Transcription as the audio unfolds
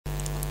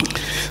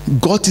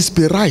Gott ist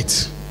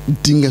bereit,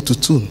 Dinge zu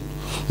tun,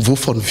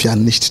 wovon wir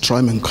nicht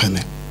träumen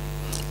können.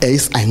 Er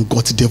ist ein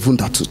Gott, der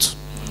Wunder tut.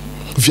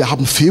 Wir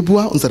haben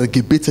Februar unsere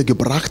Gebete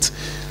gebracht.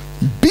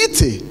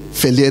 Bitte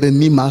verliere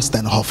niemals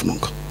deine Hoffnung.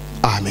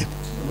 Amen.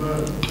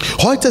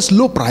 Heute ist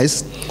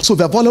Lobpreis. So,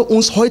 wir wollen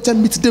uns heute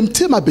mit dem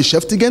Thema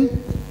beschäftigen.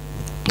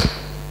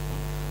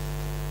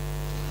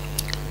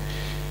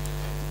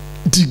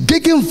 Die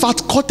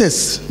Gegenwart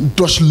Gottes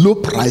durch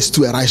Lobpreis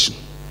zu erreichen.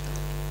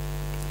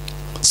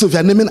 So,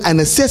 wir nehmen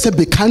eine sehr, sehr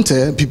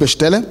bekannte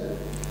Bibelstelle.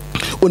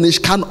 Und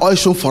ich kann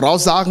euch schon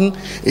voraussagen,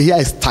 hier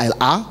ist Teil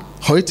A.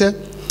 Heute,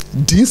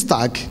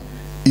 Dienstag,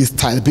 ist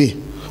Teil B.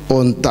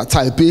 Und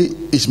Teil B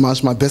ist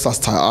manchmal besser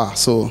als Teil A.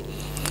 So,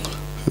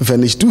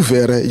 wenn ich du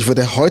wäre, ich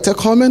würde heute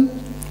kommen,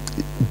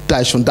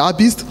 da ich schon da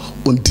bist,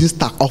 und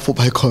Dienstag auch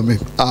vorbeikommen.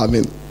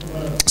 Amen.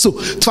 So,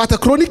 2.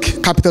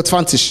 Chronik, Kapitel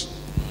 20.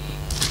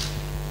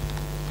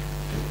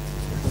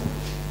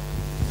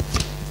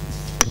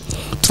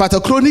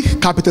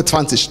 Chronik, Kapitel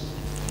 20.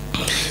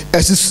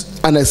 Es ist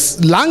eine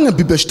lange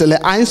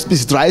Bibelstelle, 1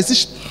 bis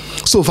 30.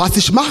 So, was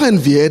ich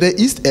machen werde,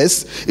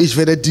 ich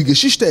werde die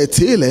Geschichte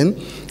erzählen,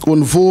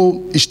 und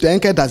wo ich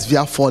denke, dass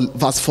wir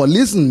was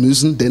vorlesen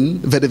müssen, dann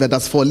werden wir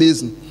das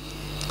vorlesen.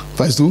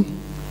 Weißt du?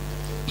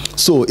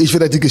 So, ich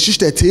werde die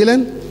Geschichte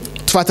erzählen.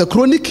 2.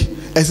 Chronik,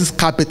 es ist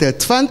Kapitel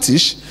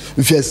 20,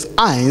 Vers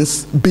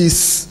 1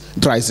 bis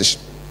 30.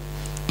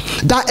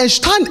 Da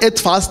entstand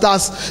etwas,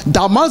 das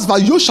damals war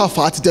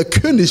Josaphat, der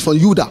König von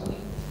Juda.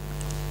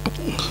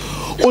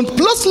 Und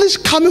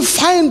plötzlich kamen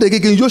Feinde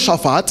gegen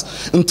Josaphat,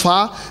 und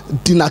zwar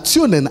die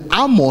Nationen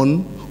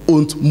Ammon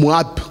und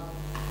Moab.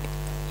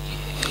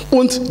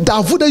 Und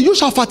da wurde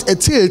Josaphat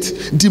erzählt,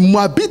 die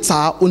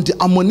Moabiter und die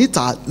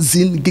Ammoniter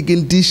sind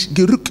gegen dich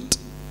gerückt.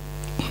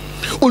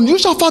 Und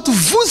Josaphat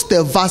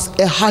wusste, was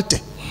er hatte.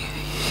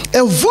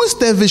 Er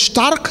wusste, wie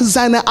stark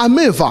seine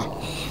Armee war.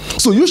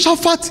 So,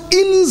 Josaphat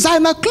in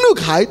seiner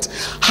Klugheit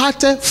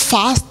hatte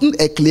Fasten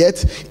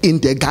erklärt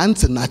in der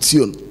ganzen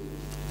Nation.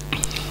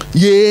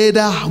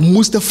 Jeder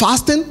musste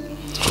fasten,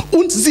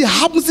 und sie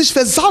haben sich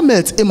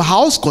versammelt im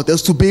Haus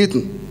Gottes zu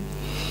beten.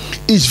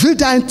 Ich will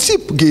dir einen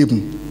Tipp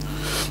geben.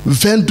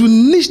 Wenn du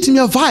nicht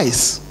mehr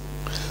weißt,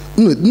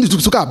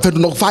 sogar wenn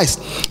du noch weißt,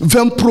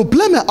 wenn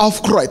Probleme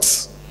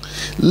aufkreuzen,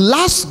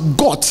 lass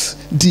Gott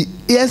die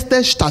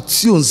erste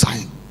Station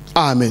sein.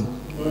 Amen.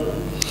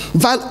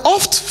 Weil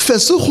oft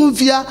versuchen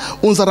wir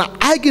unsere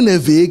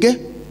eigenen Wege,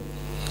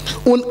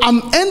 und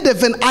am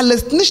Ende, wenn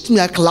alles nicht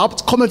mehr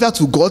klappt, kommen wir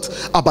zu Gott,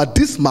 aber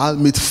diesmal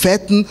mit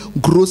fetten,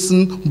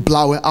 großen,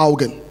 blauen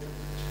Augen.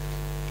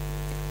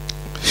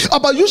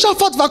 Aber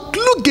Josaphat war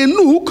klug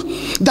genug,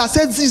 dass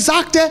er sich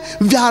sagte,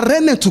 wir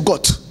rennen zu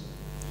Gott.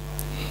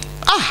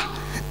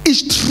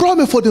 Ich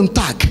träume vor dem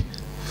Tag,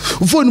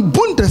 wo im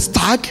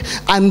Bundestag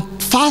ein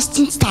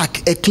Fastenstag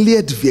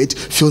erklärt wird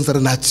für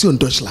unsere Nation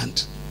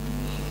Deutschland.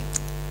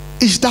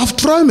 Ich darf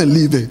träumen,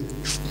 Liebe.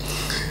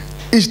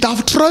 Ich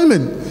darf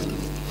träumen,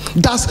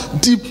 dass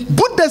die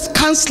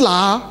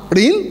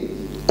Bundeskanzlerin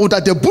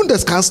oder der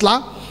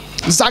Bundeskanzler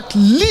sagt,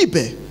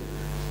 liebe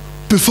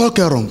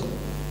Bevölkerung,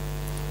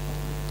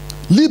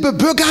 liebe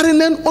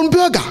Bürgerinnen und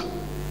Bürger,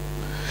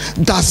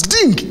 das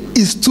Ding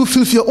ist zu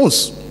viel für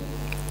uns.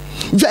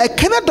 Wir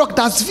erkennen doch,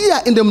 dass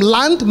wir in dem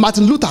Land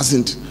Martin Luther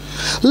sind.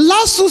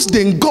 Lass uns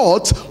den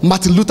Gott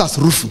Martin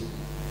Luthers rufen,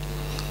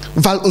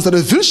 weil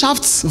unsere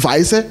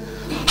Wirtschaftsweise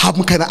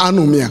haben keine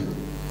Ahnung mehr.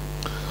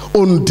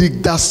 Und die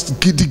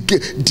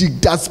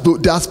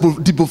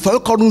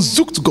Bevölkerung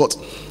sucht Gott.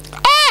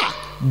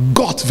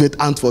 Gott wird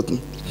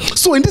antworten.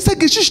 So, in dieser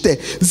Geschichte,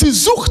 sie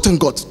suchten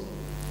Gott.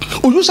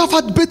 Und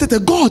Josaphat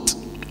betete, Gott,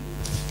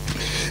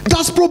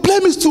 das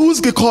Problem ist zu uns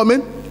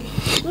gekommen.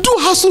 Du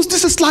hast uns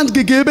dieses Land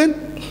gegeben.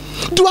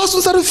 Du hast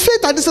unsere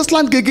Väter dieses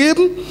Land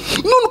gegeben.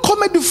 Nun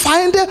kommen die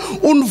Feinde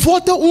und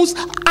wollen uns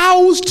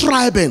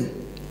austreiben.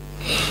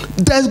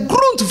 Der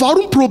Grund,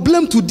 warum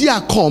Problem zu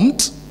dir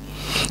kommt,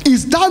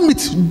 ist,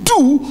 damit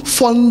du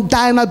von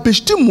deiner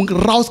Bestimmung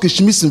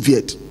rausgeschmissen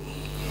wirst.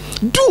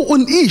 Du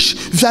und ich,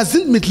 wir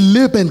sind mit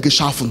Leben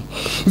geschaffen.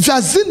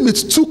 Wir sind mit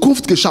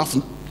Zukunft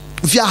geschaffen.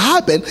 Wir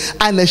haben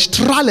eine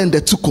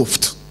strahlende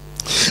Zukunft.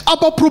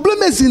 Aber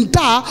Probleme sind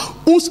da,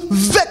 uns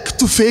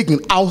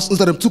wegzufegen aus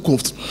unserer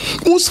Zukunft,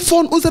 uns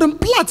von unserem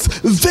Platz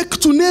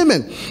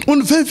wegzunehmen.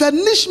 Und wenn wir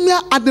nicht mehr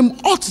an dem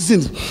Ort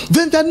sind,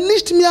 wenn wir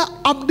nicht mehr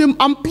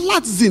am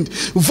Platz sind,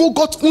 wo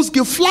Gott uns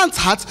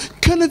gepflanzt hat,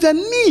 können wir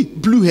nie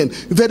blühen,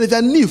 werden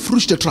wir nie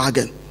Früchte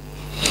tragen.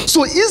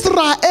 So,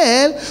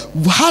 Israel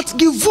hat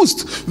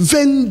gewusst,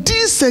 wenn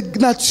diese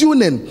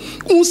Nationen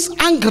uns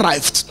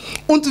angreifen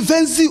und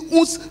wenn sie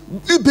uns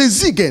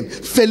übersiegen,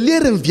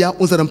 verlieren wir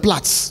unseren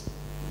Platz.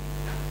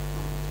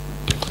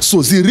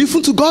 So, sie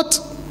riefen zu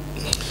Gott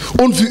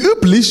und wie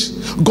üblich,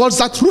 Gott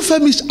sagt, rufe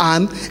mich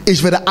an,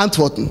 ich werde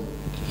antworten.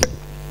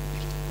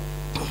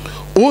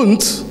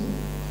 Und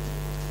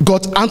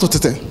Gott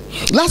antwortete.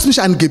 Lass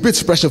mich ein Gebet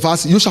sprechen,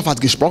 was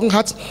Josaphat gesprochen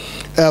hat.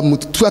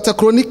 2.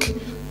 Chronik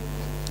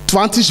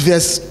 20,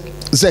 Vers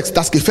 6,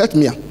 das gefällt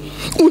mir.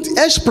 Und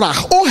er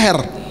sprach, O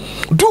Herr,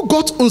 du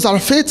Gott unserer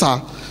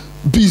Väter,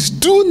 bist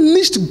du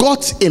nicht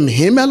Gott im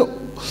Himmel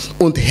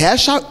und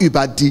Herrscher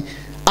über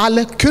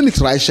alle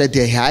Königreiche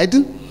der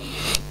Heiden?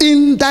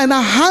 In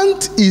deiner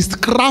Hand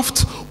ist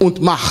Kraft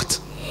und Macht,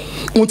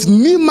 und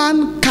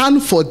niemand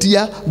kann vor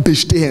dir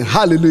bestehen.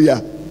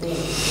 Halleluja.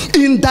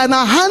 In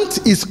deiner Hand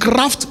ist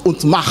Kraft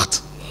und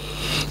Macht.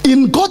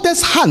 In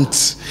Gottes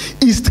Hand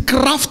ist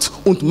Kraft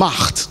und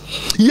Macht.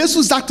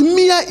 Jesus sagt,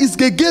 mir ist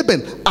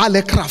gegeben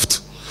alle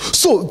Kraft.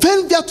 So,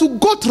 wenn wir zu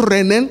Gott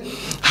rennen,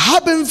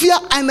 haben wir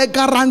eine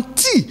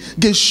Garantie,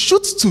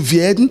 geschützt zu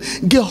werden,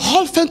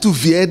 geholfen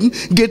zu werden,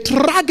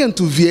 getragen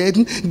zu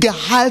werden,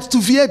 geheilt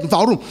zu werden.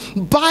 Warum?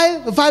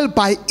 Weil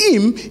bei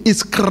ihm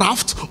ist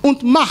Kraft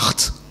und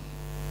Macht.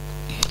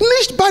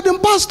 Nicht bei dem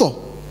Pastor.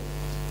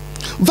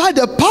 Weil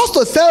der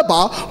Pastor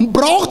selber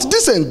braucht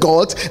diesen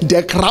Gott,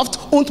 der Kraft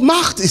und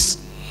Macht ist.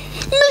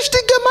 Nicht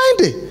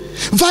die Gemeinde.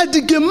 Weil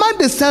die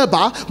Gemeinde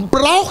selber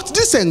braucht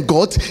diesen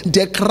Gott,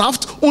 der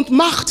Kraft und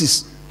Macht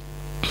ist.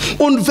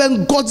 Und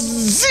wenn Gott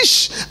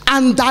sich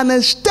an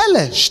deine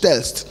Stelle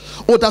stellst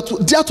oder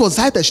dir zur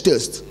Seite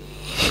stellst,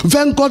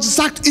 wenn Gott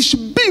sagt, ich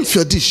bin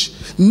für dich,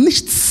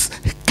 nichts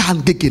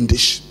kann gegen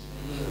dich.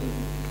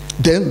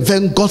 Denn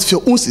wenn Gott für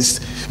uns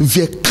ist,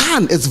 wer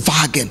kann es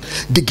wagen,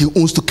 gegen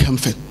uns zu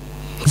kämpfen?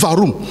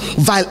 Warum?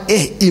 Weil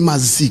er immer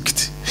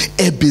siegt.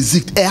 Er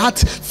besiegt.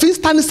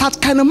 Finsternis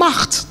hat keine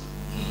Macht.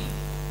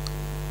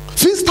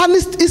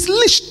 Finsternis ist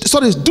Licht,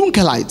 ist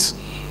Dunkelheit.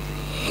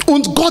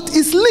 Und Gott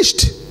ist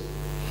Licht.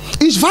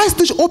 Ich weiß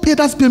nicht, ob ihr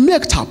das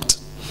bemerkt habt.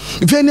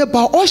 Wenn ihr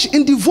bei euch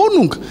in die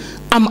Wohnung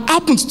am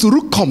Abend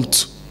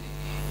zurückkommt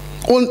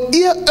und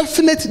ihr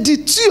öffnet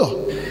die Tür,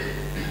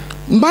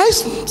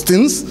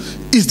 meistens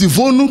ist die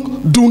Wohnung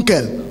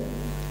dunkel.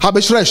 Habe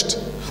ich recht?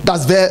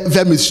 Dass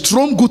wer mit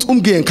Strom gut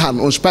umgehen kann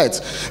und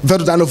spät, wenn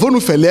du deine Wohnung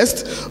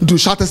verlässt, du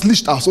schaltest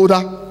Licht aus,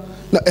 oder?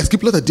 Na, es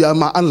gibt Leute, die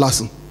einmal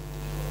anlassen.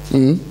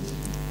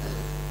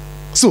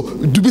 So,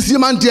 du bist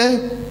jemand, der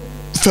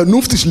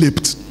vernünftig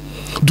lebt.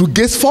 Du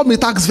gehst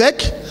vormittags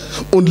weg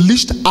und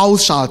Licht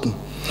ausschalten.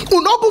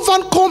 Und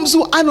irgendwann kommst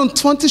du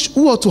 21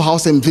 Uhr zu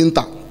Hause im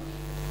Winter.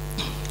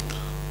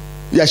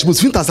 Ja, ich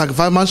muss Winter sagen,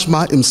 weil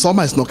manchmal im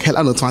Sommer ist noch hell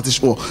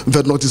 21 Uhr,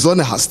 wenn du noch die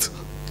Sonne hast.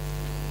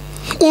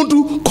 Und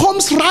du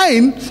kommst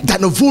rein,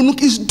 deine Wohnung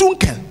ist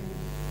dunkel.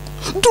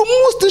 Du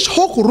musst nicht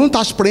hoch und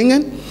runter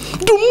springen.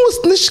 Du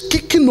musst nicht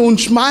kicken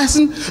und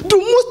schmeißen. Du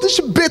musst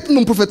nicht beten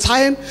und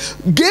prophezeien.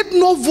 Geht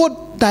nur, wo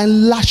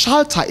dein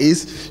Schalter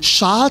ist.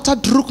 Schalter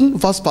drücken,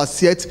 was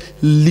passiert?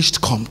 Licht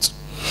kommt.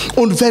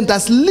 Und wenn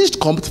das Licht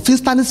kommt,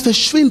 Finsternis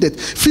verschwindet.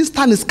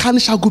 Finsternis kann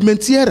nicht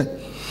argumentieren.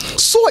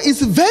 So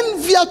ist,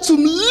 wenn wir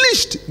zum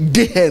Licht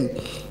gehen,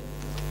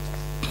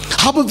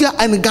 haben wir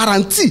eine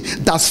Garantie,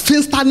 dass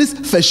Finsternis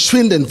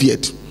verschwinden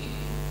wird.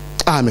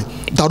 Amen.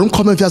 Darum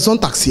kommen wir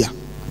sonntags hier.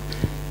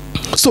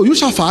 So,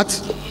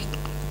 Josaphat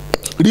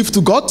rief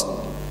zu Gott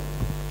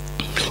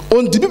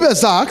und die Bibel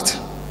sagt,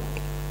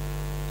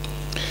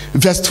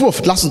 Vers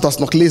 12, lass uns das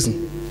noch lesen.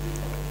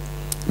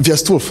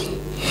 Vers 12.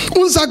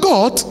 Unser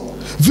Gott,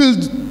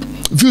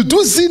 will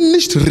du sie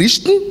nicht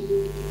richten?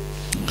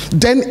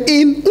 Denn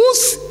in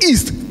uns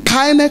ist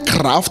keine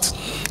Kraft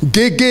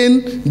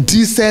gegen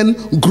diesen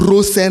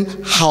großen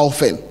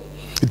Haufen,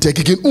 der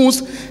gegen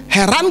uns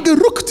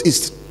herangerückt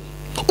ist.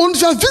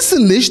 Und wir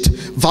wissen nicht,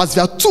 was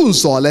wir tun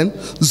sollen,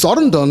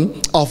 sondern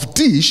auf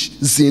dich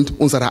sind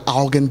unsere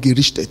Augen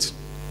gerichtet.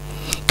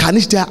 Kann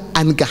ich dir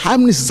ein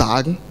Geheimnis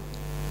sagen?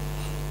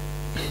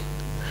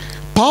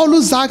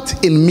 Paulus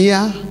sagt, in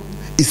mir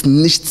ist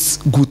nichts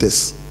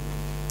Gutes.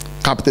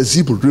 Kapitel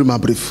 7,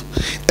 Römerbrief.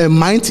 Er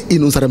meint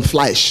in unserem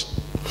Fleisch.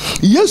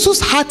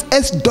 Jesus hat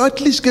es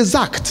deutlich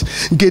gesagt,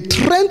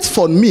 getrennt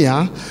von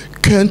mir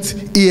könnt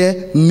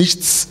ihr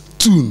nichts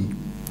tun.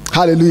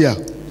 Halleluja.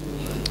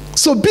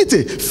 So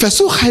bitte,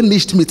 versuche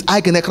nicht mit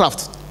eigener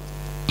Kraft.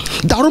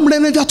 Darum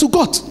rennen wir zu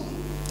Gott.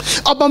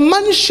 Aber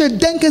manche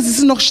denken, sie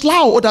sind noch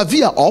schlau oder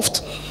wir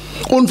oft.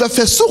 Und wir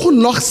versuchen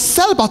noch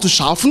selber zu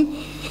schaffen.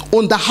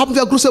 Und da haben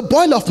wir große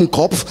Beule auf dem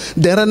Kopf,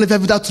 dann rennen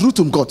wir wieder zurück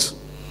zum Gott.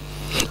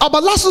 Aber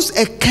lass uns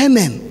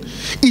erkennen,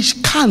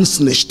 ich kann es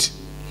nicht.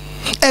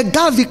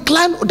 Egal wie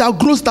klein oder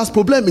groß das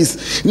Problem ist,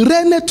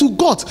 renne zu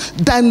Gott.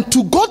 Dein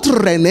zu Gott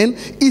rennen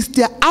ist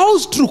der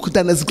Ausdruck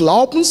deines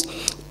Glaubens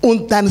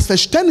und deines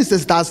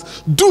Verständnisses, dass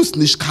du es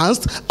nicht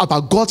kannst,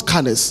 aber Gott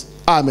kann es.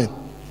 Amen.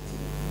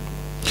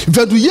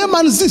 Wenn du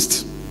jemanden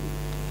siehst,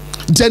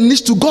 der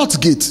nicht zu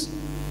Gott geht,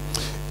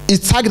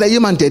 ich zeige dir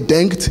jemanden, der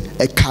denkt,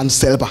 er kann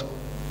selber.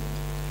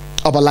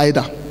 Aber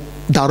leider,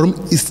 darum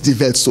ist die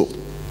Welt so.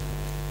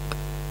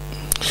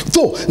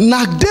 So,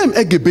 nachdem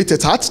er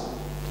gebetet hat,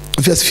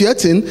 Vers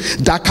 14,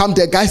 da kam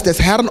der Geist des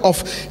Herrn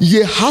auf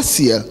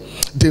Jehasiel,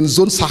 den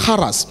Sohn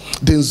Zacharas,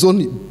 den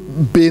Sohn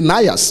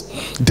Benaias,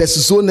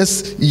 des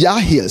Sohnes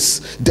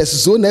Jahiels,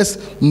 des Sohnes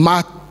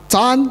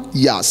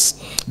Matanias,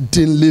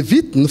 den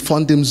Leviten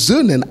von den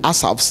Söhnen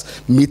Asafs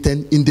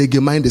mitten in der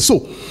Gemeinde.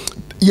 So,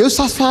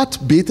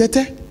 Josaphat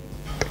betete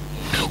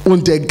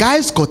und der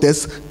Geist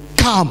Gottes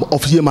kam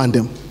auf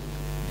jemandem.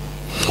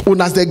 Und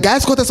als der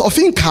Geist Gottes auf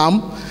ihn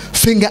kam,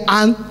 fing er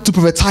an zu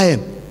prophezeien.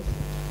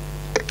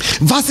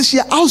 Was ich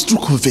hier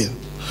ausdrücken will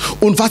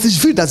und was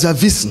ich will, dass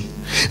wir wissen,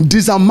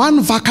 dieser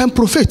Mann war kein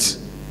Prophet.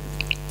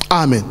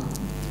 Amen.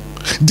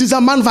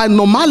 Dieser Mann war ein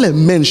normaler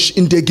Mensch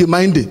in der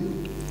Gemeinde.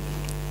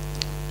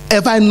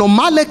 Er war ein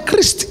normaler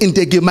Christ in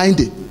der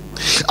Gemeinde.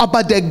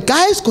 Aber der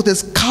Geist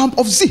Gottes kam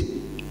auf sie.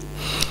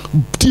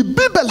 Die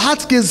Bibel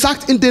hat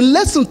gesagt, in den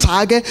letzten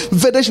Tagen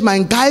werde ich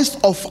meinen Geist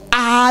auf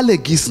alle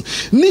gießen.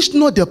 Nicht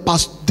nur den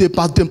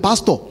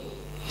Pastor.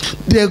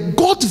 Der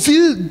Gott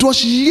will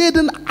durch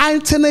jeden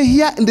Einzelnen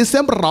hier in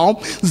diesem Raum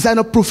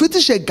seine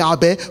prophetische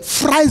Gabe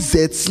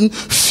freisetzen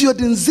für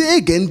den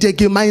Segen der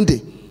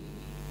Gemeinde.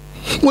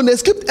 Und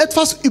es gibt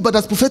etwas über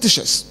das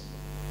Prophetische.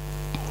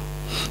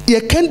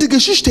 Ihr kennt die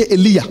Geschichte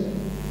Elia.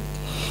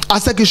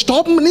 Als er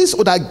gestorben ist,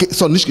 oder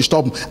nicht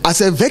gestorben,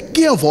 als er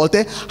weggehen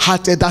wollte,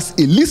 hat er das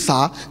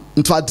Elisa,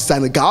 und zwar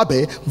seine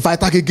Gabe,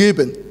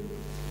 weitergegeben.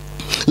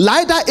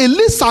 Leider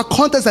Elisa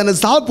konnte seine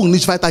Salbung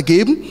nicht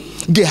weitergeben.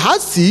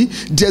 Gehazi,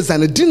 der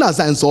seine Diener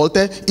sein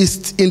sollte,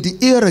 ist in die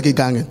Irre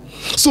gegangen.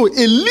 So,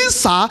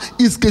 Elisa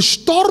ist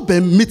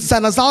gestorben mit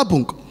seiner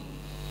Salbung.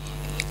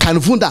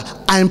 Kein Wunder,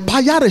 ein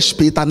paar Jahre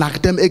später,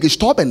 nachdem er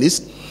gestorben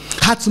ist,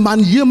 hat man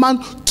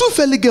jemand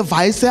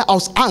zufälligerweise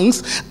aus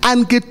Angst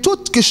einen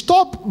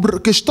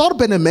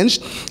gestorbenen Mensch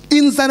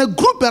in seine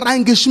Gruppe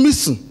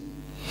reingeschmissen.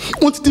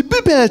 Und die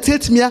Bibel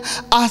erzählt mir,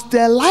 als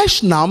der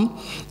Leichnam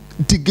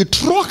die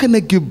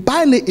getrockneten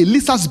Gebeine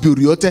Elisas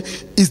berührte,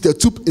 ist der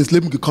Typ ins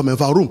Leben gekommen.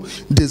 Warum?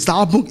 Die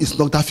Salbung ist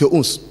noch da für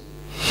uns.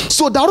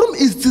 So, darum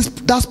ist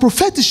das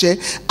Prophetische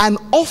eine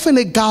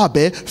offene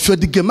Gabe für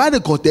die Gemeinde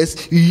Gottes.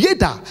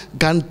 Jeder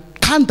kann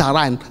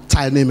daran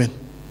teilnehmen.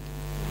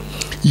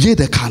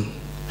 Jeder kann.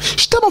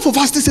 Stell mal vor,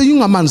 was dieser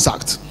junge Mann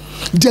sagt.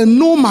 Der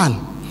No-Mann,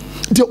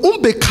 der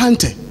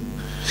Unbekannte,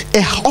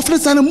 er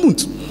öffnet seinen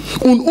Mund.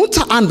 Und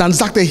unter anderem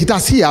sagt er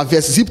das hier,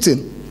 Vers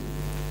 17.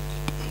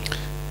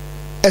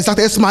 Er sagt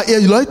erstmal,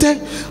 ihr Leute,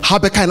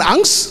 habe keine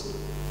Angst.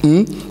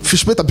 Für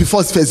später,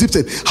 bevor es Vers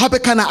 17. Habe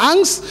keine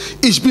Angst,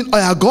 ich bin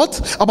euer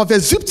Gott. Aber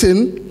Vers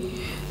 17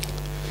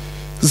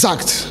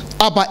 sagt,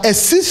 aber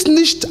es ist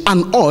nicht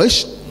an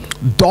euch,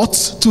 dort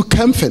zu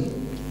kämpfen.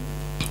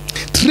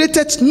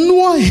 Tretet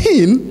nur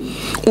hin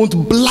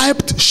und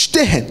bleibt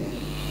stehen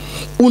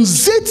und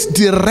seht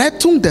die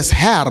Rettung des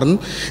Herrn,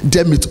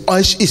 der mit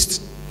euch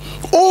ist.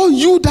 O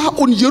Juda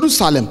und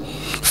Jerusalem,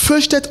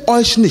 fürchtet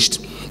euch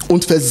nicht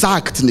und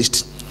versagt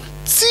nicht.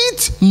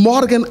 Zieht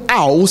morgen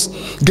aus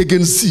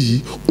gegen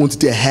sie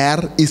und der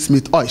Herr ist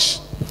mit euch.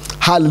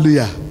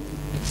 Halleluja.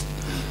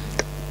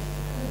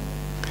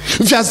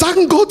 Wir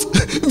sagen Gott,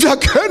 wir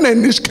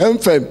können nicht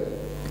kämpfen.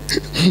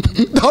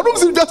 Darum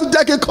sind wir zu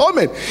dir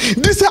gekommen.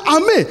 Diese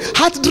Armee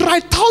hat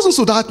 3000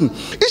 Soldaten.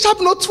 Ich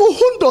habe nur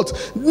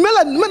 200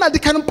 Männer, die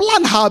keinen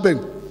Plan haben.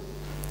 Und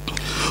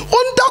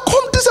da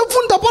kommt dieser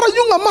wunderbare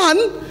junge Mann,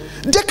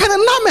 der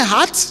keinen Namen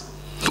hat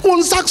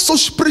und sagt, so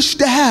spricht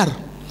der Herr.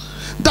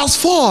 Das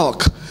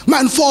Volk,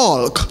 mein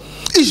Volk,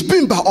 ich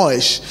bin bei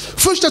euch.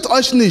 Fürchtet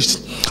euch nicht.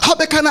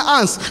 Habe keine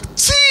Angst.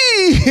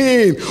 Zieh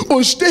hin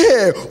und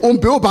stehe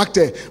und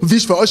beobachte, wie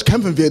ich für euch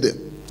kämpfen werde.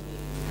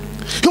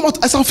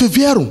 Es ist eine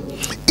Verwährung.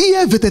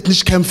 Ihr werdet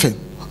nicht kämpfen.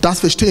 Das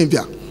verstehen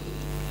wir.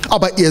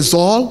 Aber ihr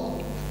sollt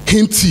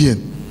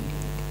hinziehen.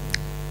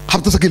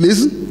 Habt ihr das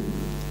gelesen?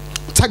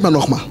 Zeig mal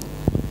nochmal.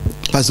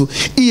 Also,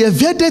 ihr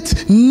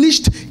werdet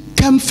nicht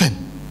kämpfen.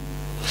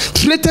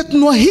 Tretet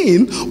nur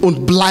hin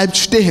und bleibt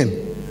stehen.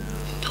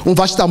 Und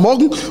was da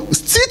morgen?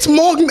 Zieht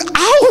morgen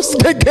aus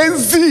gegen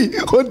sie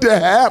und der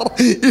Herr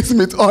ist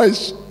mit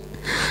euch.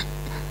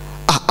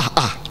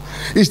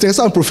 Ich denke,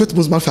 so ein Prophet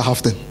muss man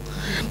verhaften.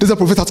 Dieser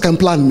Prophet hat keinen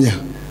Plan mehr.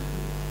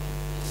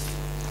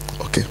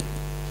 Okay.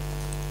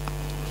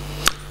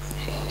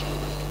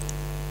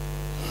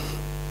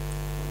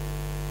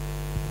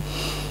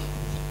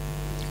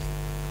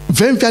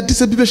 Wenn wir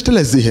diese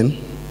Bibelstelle sehen,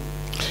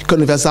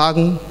 können wir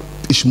sagen,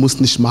 ich muss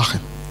nicht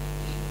machen.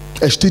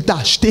 Es steht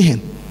da,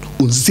 stehen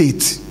und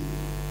seht.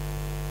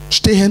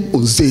 Stehen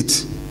und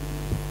seht.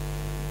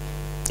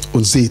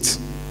 Und seht.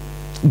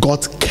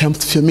 Gott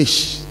kämpft für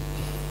mich.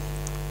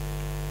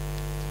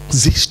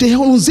 Stehen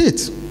und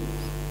seht.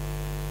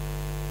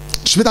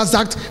 Später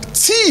sagt,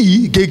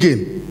 zieh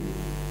gegen.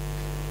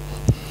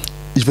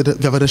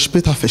 Wir werden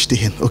später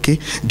verstehen, okay?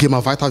 Gehen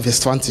wir weiter, Vers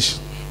 20.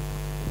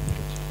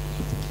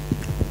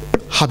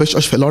 Habe ich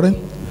euch verloren?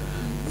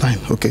 Nein,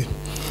 okay.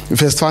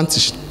 Vers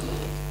 20.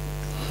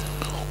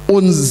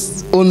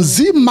 Und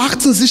sie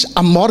machten sich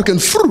am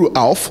Morgen früh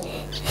auf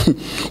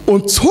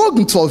und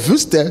zogen zur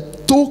Wüste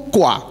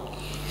Toqua.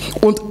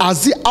 Und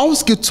als sie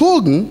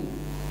ausgezogen,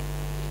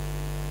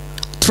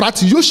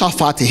 trat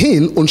Josaphat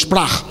hin und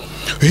sprach: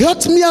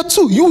 Hört mir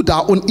zu, Juda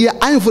und ihr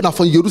Einwohner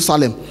von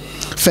Jerusalem.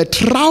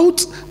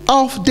 Vertraut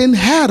auf den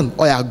Herrn,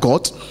 euer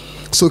Gott,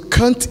 so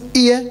könnt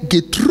ihr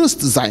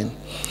getröstet sein.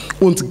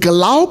 Und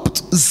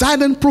glaubt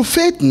seinen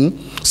Propheten,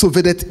 so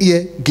werdet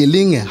ihr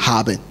Gelingen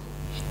haben.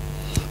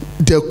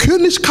 Der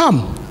König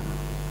kam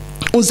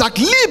und sagt: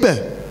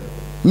 Liebe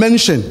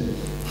Menschen,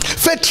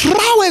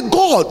 vertraue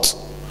Gott.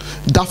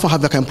 Davon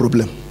haben wir kein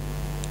Problem.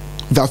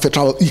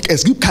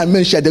 Es gibt keinen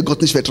Menschen, der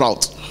Gott nicht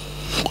vertraut.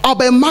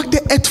 aber er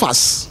machte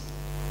etwas.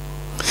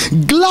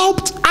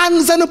 Glaubt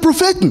an seine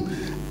Propheten.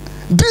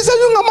 Dieser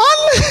junge Mann.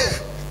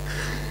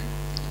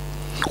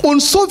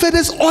 Und so wird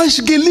es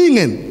euch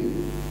gelingen.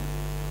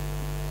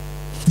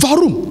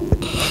 Warum?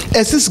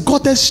 Es ist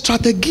Gottes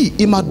Strategie,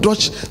 immer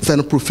durch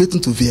seine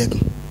Propheten zu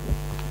wirken.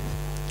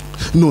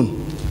 Nun,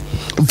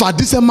 war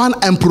dieser Mann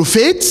ein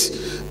Prophet,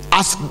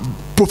 als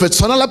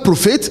professioneller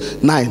Prophet?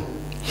 Nein.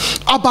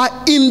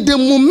 Aber in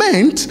dem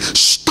Moment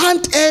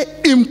stand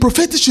er im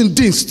prophetischen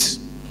Dienst.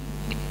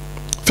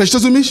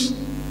 Verstehst du mich?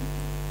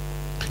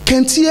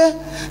 Kennt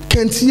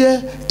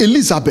ihr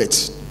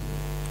Elisabeth,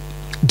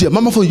 die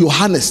Mama von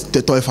Johannes,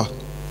 der Täufer?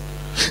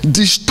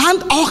 Die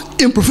stand auch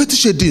im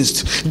prophetischen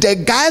Dienst. Der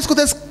Geist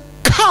Gottes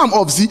kam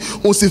auf sie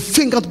und sie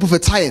fing an zu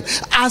prophezeien.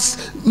 Als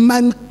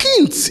mein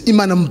Kind in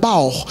meinem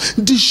Bauch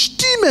die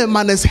Stimme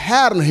meines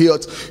Herrn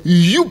hört,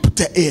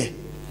 jubte er.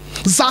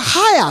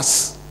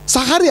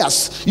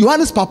 Zacharias,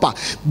 Johannes Papa,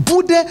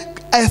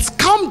 es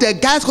kam der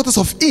Geist Gottes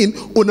auf ihn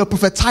und er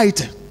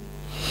prophezeite.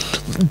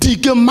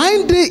 Die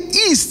Gemeinde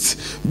ist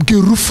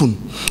gerufen,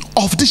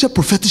 auf diese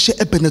prophetische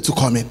Ebene zu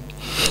kommen.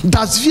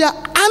 Dass wir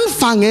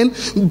anfangen,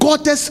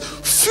 Gottes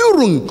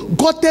Führung,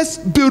 Gottes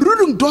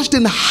Berührung durch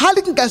den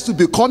Heiligen Geist zu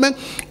bekommen,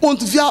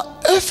 und wir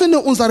öffnen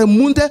unsere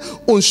Munde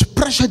und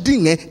sprechen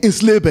Dinge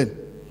ins Leben.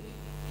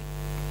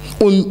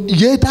 Und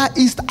jeder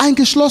ist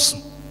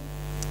eingeschlossen.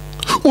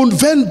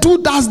 Und wenn du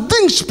das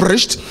Ding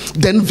sprichst,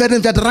 dann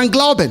werden wir daran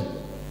glauben.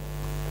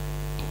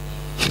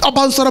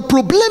 Aber unser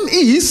Problem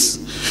ist,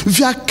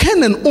 wir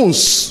kennen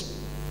uns.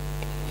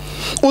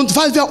 Und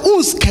weil wir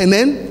uns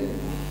kennen,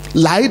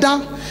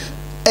 leider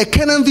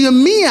erkennen wir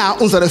mehr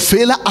unsere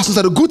Fehler als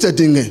unsere guten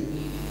Dinge.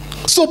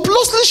 So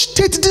plötzlich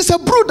steht dieser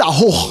Bruder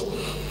hoch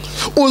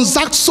und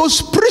sagt, so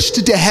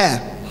spricht der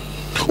Herr.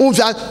 Und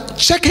wir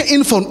checken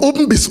ihn von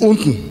oben bis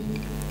unten.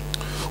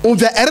 Und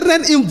wir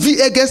erinnern ihn, wie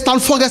er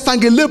vorgestern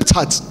gelebt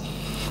hat.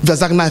 Wir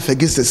sagen, nein,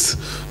 vergiss es.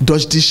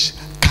 Durch dich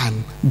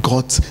kann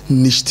Gott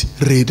nicht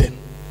reden.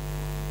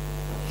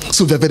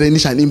 So, wir werden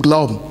nicht an ihm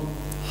glauben.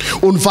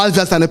 Und weil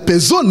wir seine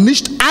Person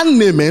nicht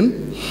annehmen,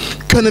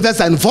 können wir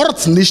sein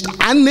Wort nicht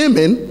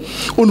annehmen.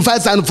 Und weil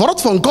sein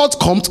Wort von Gott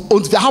kommt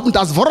und wir haben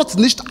das Wort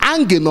nicht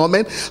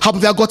angenommen,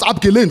 haben wir Gott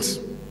abgelehnt.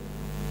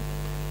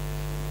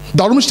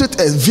 Darum steht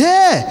es,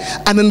 wer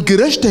einen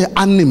Gerechten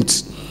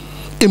annimmt,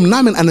 im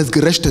Namen eines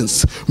Gerechten,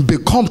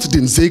 bekommt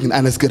den Segen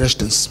eines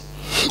Gerechten.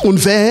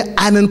 Und wer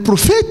einen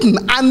Propheten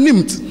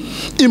annimmt,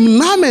 im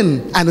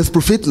Namen eines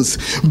Propheten,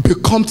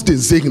 bekommt den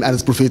Segen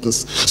eines Propheten.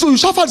 So,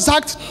 Josaphat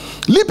sagt,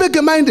 liebe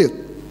Gemeinde,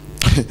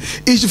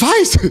 ich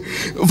weiß,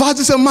 was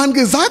dieser Mann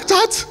gesagt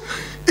hat,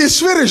 ist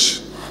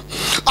schwierig.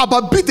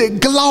 Aber bitte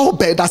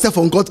glaube, dass er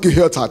von Gott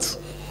gehört hat.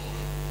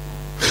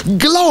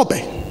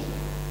 Glaube.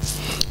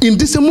 In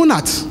diesem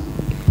Monat,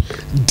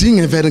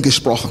 Dinge werden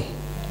gesprochen.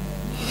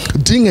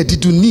 Dinge, die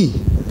du nie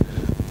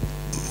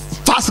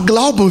fast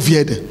glauben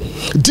wirst.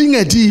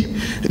 Dinge, die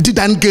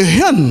dein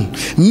Gehirn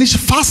nicht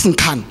fassen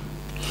kann.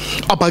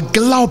 Aber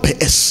glaube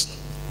es.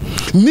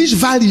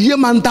 Nicht, weil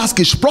jemand das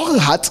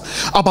gesprochen hat,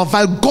 aber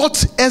weil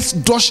Gott es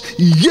durch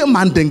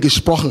jemanden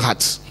gesprochen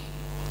hat.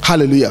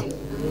 Halleluja.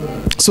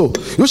 So,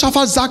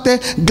 Josaphat sagte,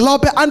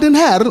 glaube an den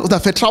Herrn oder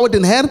vertraue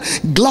den Herrn,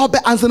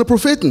 glaube an seine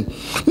Propheten.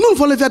 Nun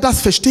wollen wir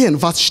das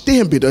verstehen, was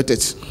stehen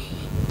bedeutet.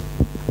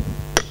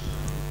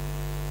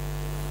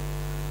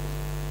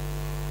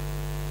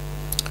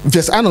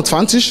 Vers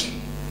 21,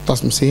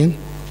 das wir sehen.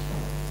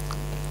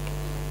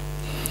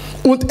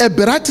 Und er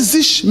bereitete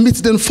sich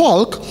mit dem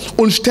Volk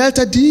und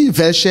stellte die,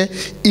 welche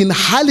in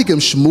heiligem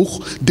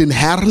Schmuck den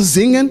Herrn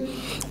singen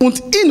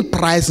und ihn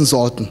preisen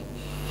sollten,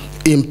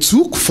 im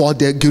Zug vor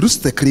der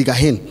gerüsteten Krieger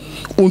hin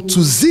und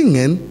zu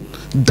singen,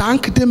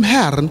 dank dem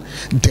Herrn,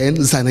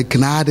 denn seine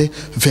Gnade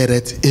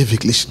wäret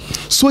ewiglich.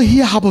 So,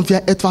 hier haben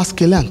wir etwas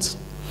gelernt.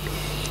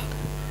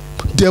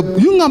 Der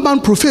junge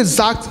Mann Prophet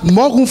sagt,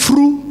 morgen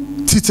früh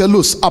zieht er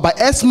los, aber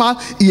erstmal,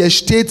 ihr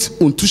steht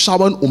und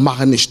zuschauen und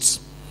machen nichts.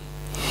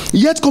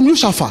 Jetzt kommt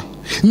Josaphat.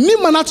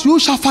 Niemand hat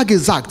Josaphat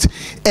gesagt,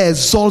 er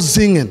soll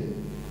singen.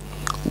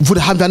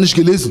 Haben wir nicht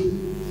gelesen.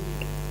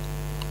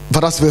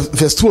 War das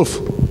Vers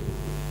 12?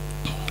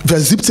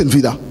 Vers 17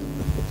 wieder.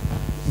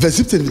 Vers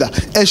 17 wieder.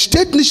 Er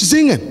steht nicht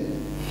singen.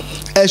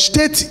 Er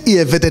steht,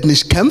 ihr werdet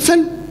nicht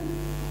kämpfen.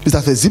 Ist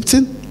das Vers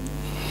 17?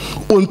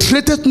 Und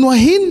tretet nur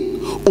hin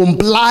und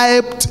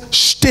bleibt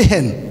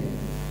stehen.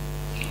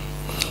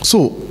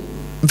 So,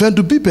 wenn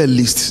du Bibel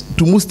liest,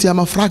 du musst dir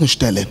mal Fragen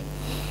stellen.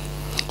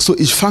 So,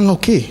 ich fange,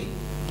 okay,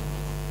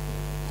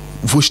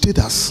 wo steht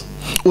das?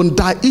 Und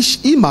da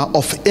ich immer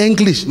auf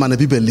Englisch meine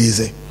Bibel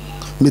lese,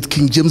 mit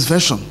King James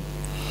Version,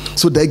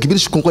 so da bin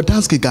ich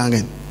Konkordanz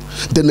gegangen.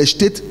 Denn es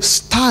steht,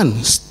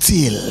 stand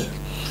still.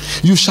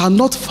 You shall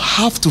not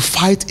have to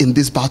fight in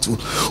this battle.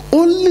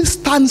 Only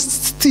stand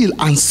still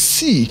and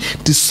see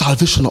the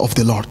salvation of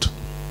the Lord.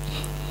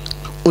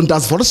 Und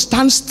das Wort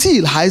stand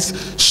still heißt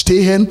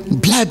stehen,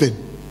 bleiben.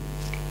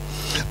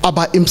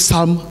 Aber im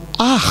Psalm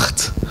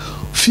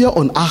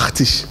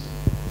 84,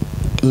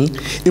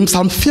 im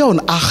Psalm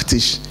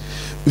 84,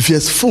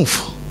 Vers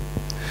 5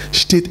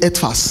 steht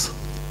etwas.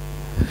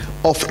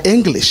 auf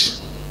Englisch.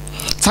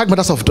 Zeig mir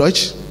das auf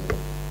Deutsch.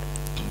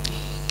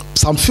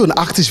 Psalm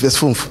 84, Vers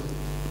 5.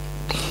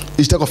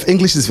 Ich denke, auf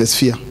Englisch ist Vers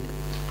 4.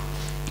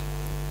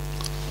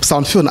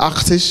 Psalm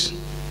 84,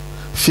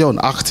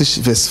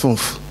 Vers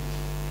 5.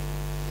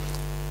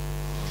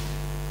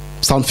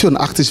 Psalm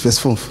 84, Vers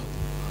 5.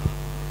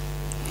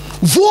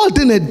 Wohl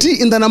denen, die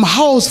in deinem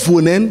Haus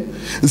wohnen,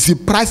 sie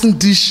preisen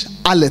dich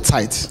alle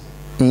Zeit.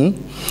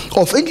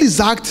 Auf Englisch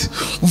sagt,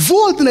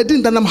 wohl denen, die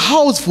in deinem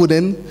Haus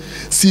wohnen,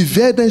 sie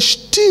werden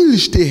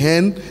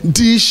stillstehen,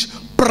 dich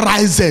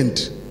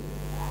preisend.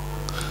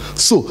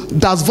 So,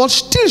 das Wort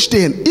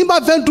stillstehen,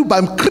 immer wenn du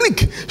beim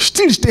Krieg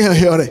stillstehen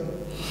hörst,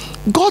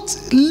 Gott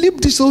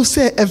liebt dich so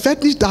sehr, er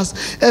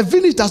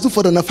will nicht, dass du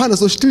vor deiner Feinde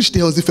so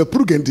stillstehen und sie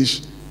verprügeln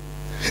dich.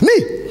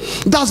 Nee,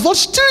 das Wort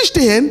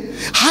stillstehen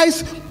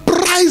heißt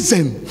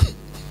preisen.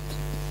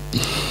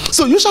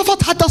 So,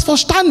 Josaphat hat das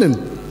verstanden.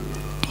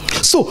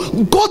 So,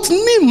 Gott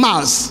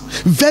niemals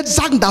wird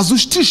sagen, dass du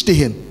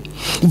stillstehen.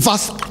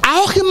 Was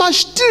auch immer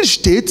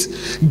stillsteht,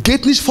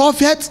 geht nicht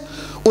vorwärts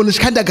und ich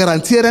kann dir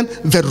garantieren,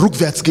 wird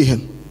rückwärts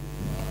gehen.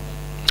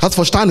 Hast du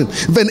verstanden?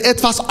 Wenn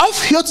etwas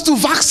aufhört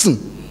zu wachsen,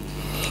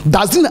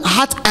 das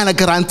hat eine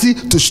Garantie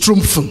zu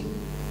schrumpfen.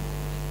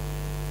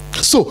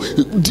 So,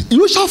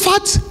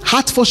 Josaphat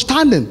hat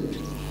verstanden,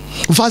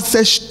 was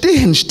das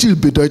Stehen still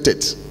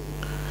bedeutet.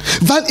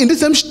 Weil in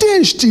diesem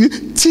Stehen still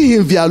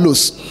ziehen wir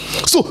los.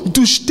 So,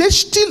 du stehst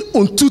still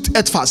und tust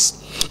etwas.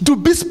 Du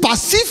bist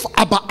passiv,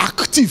 aber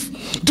aktiv.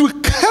 Du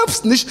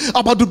kämpfst nicht,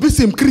 aber du bist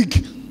im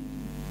Krieg.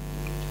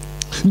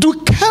 Du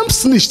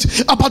kämpfst nicht,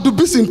 aber du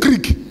bist im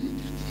Krieg.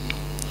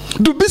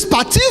 Du bist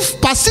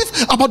passiv,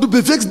 aber du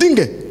bewegst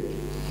Dinge.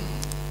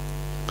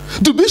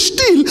 Du bist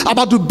still,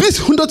 aber du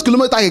bist 100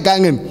 Kilometer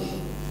gegangen.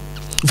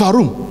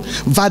 Warum?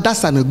 Weil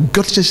das eine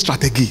göttliche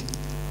Strategie.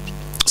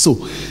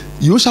 So,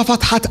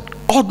 Josaphat hat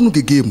Ordnung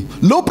gegeben.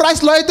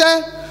 Lobpreis, Leute,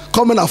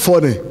 kommen nach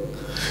vorne.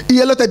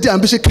 Ihr Leute, die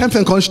ein bisschen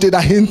kämpfen können, steht da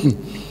hinten.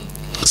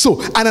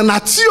 So, eine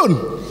Nation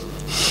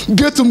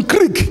geht zum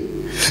Krieg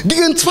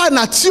gegen zwei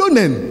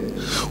Nationen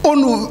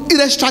und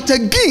ihre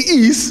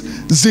Strategie ist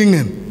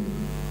singen.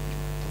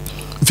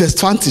 Vers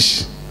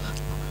 22.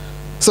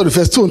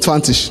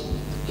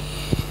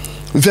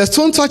 Vers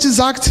 22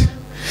 sagt,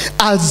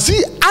 als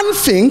sie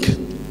anfing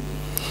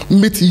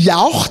mit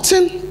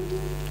Jauchzen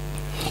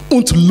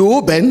und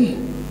Loben,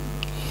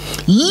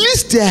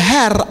 ließ der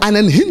Herr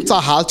einen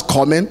Hinterhalt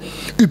kommen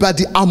über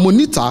die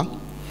Ammoniter,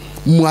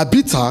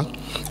 Moabiter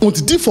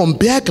und die vom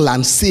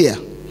Bergland Seir,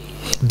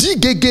 die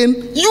gegen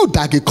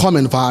Juda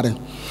gekommen waren,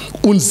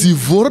 und sie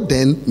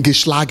wurden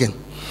geschlagen.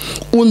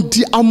 Und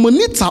die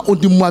Ammoniter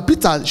und die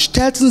Moabiter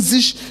stellten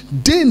sich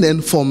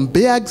denen vom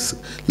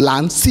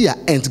Bergland Seir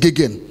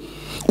entgegen,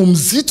 um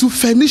sie zu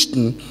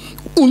vernichten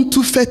und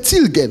zu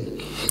vertilgen.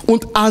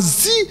 Und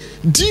als sie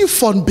die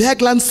von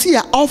Bergland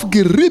Seir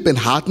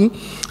aufgerieben hatten,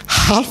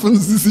 halfen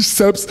sie sich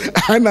selbst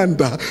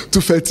einander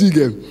zu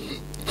vertilgen.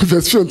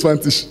 Vers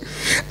 24.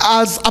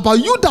 Als aber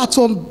Juda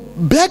zum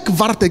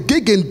Bergwarte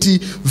gegen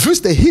die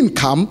Wüste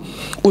hinkam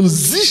und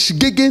sich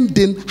gegen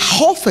den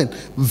Haufen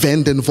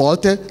wenden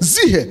wollte,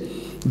 siehe,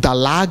 da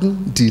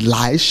lagen die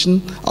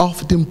Leichen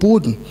auf dem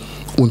Boden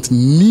und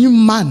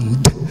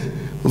niemand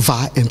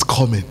war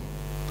entkommen.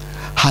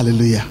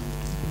 Halleluja.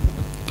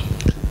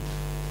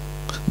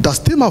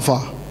 Das Thema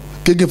war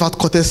Gegenwart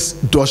Gottes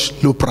durch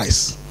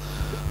Lobpreis.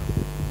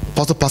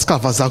 Pastor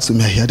Pascal, was sagst du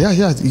mir hier?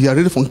 Ja, ihr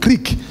redet von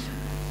Krieg.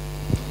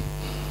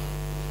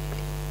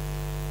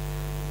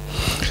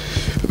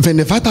 Wenn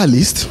ihr weiter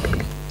liest,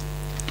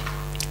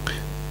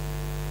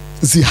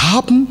 sie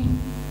haben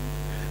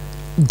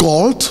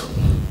Gold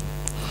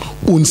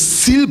und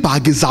Silber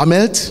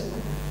gesammelt.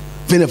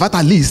 Wenn ihr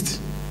weiter liest,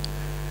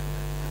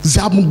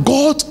 sie haben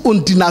Gold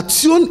und die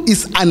Nation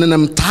ist an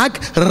einem Tag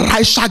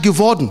reicher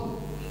geworden.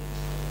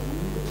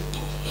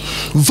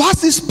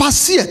 Was ist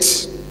passiert?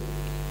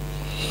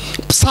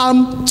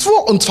 Psalm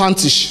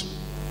 22,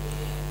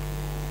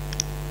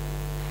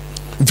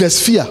 Vers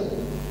 4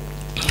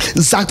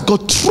 sagt,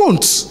 Gott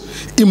thront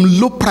im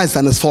Lobpreis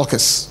seines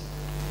Volkes.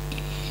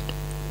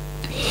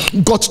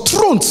 Gott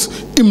thront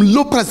im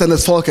Lobpreis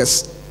seines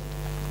Volkes.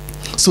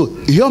 So,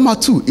 hör mal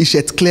zu, ich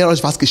erkläre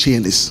euch, was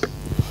geschehen ist.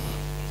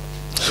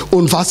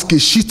 Und was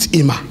geschieht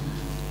immer.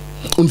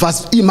 Und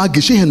was immer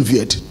geschehen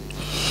wird.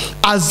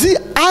 Als sie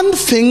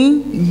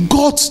anfingen,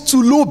 Gott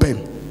zu loben,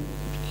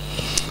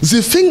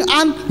 sie fingen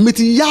an mit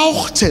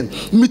Jauchzen,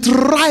 mit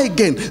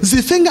Reigen,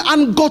 sie fingen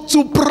an, Gott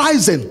zu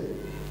preisen.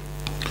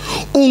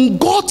 Und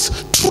Gott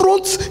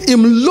thront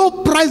im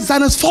Lobpreis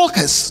seines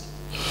Volkes.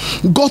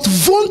 Gott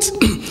wohnt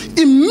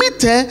in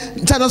Mitte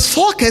seines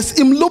Volkes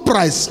im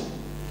Lobpreis.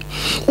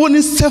 Und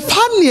in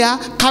Zephania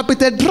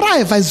Kapitel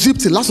 3, Vers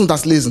 17, lass uns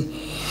das lesen.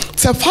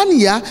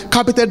 Zephania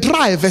Kapitel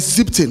 3, Vers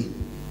 17.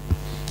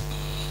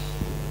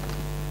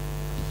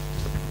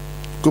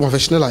 Guck mal, wer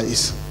schneller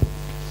ist.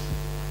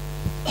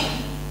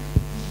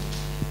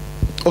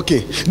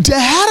 Okay. Der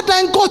Herr,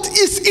 dein Gott,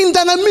 ist in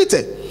deiner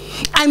Mitte.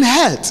 Ein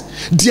Held,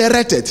 der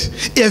rettet.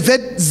 Er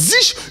wird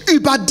sich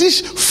über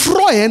dich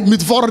freuen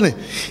mit Worte.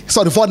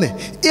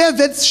 Er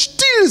wird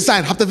still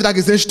sein. Habt ihr wieder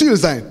gesehen, still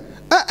sein?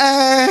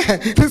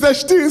 Das ist ein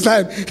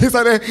Stillsein. Das ist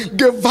ein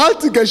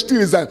gewaltiger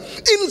Stillsein.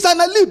 In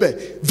seiner Liebe.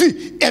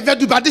 Wie? Er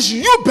wird über dich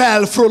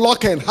jubeln,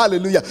 frohlocken.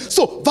 Halleluja.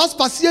 So, was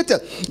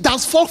passierte?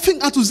 Das Volk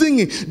fing an zu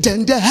singen.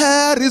 Denn der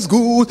Herr ist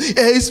gut,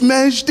 er ist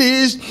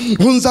mächtig.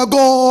 Unser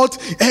Gott,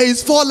 er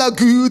ist voller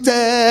Güte.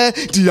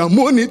 Die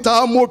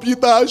Ammoniter,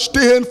 Moabiter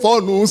stehen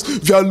von uns.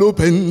 Wir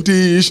loben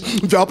dich,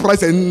 wir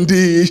preisen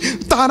dich.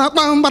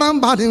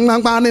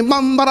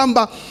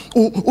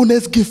 Und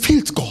es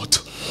gefiel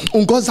Gott.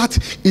 Und Gott sagt,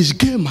 ich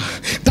gehe mal.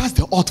 Das ist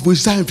der Ort, wo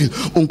ich sein will.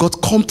 Und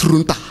Gott kommt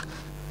runter.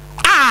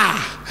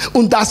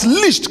 Und das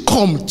Licht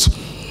kommt.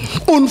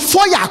 Und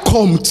Feuer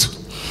kommt.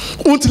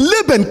 Und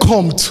Leben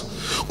kommt.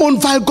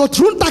 Und weil Gott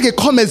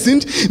runtergekommen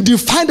sind, die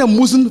Feinde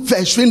müssen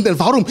verschwinden.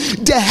 Warum?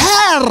 Der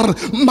Herr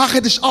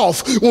mache dich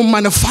auf und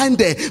meine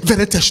Feinde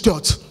werden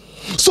zerstört.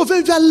 So,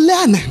 wenn wir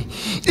lernen,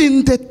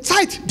 in der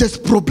Zeit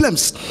des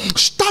Problems,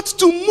 statt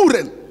zu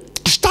murren,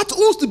 statt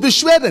uns zu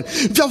beschweren,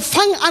 wir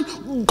fangen an,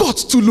 Gott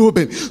zu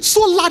loben.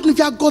 So laden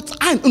wir Gott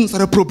ein in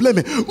unsere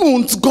Probleme.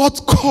 Und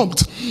Gott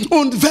kommt.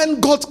 Und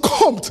wenn Gott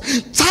kommt,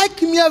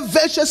 zeig mir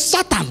welches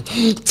Satan,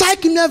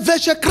 zeig mir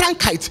welche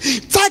Krankheit,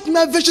 zeig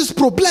mir welches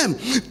Problem,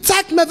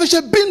 zeig mir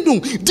welche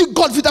Bindung, die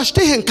Gott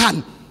widerstehen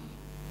kann.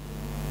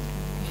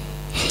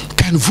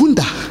 Kein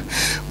Wunder.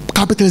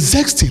 Kapitel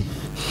 16,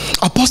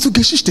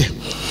 Apostelgeschichte,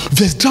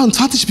 Vers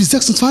 23 bis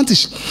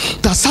 26,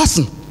 da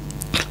saßen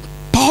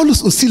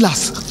Paulus und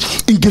Silas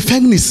im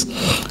Gefängnis,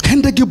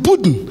 Hände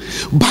gebunden,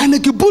 Beine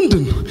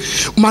gebunden.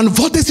 Man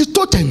wollte sie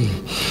töten.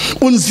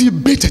 Und sie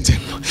beteten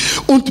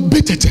und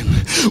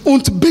beteten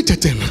und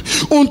beteten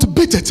und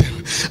beteten.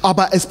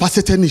 Aber es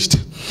passierte nicht.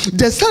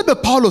 Derselbe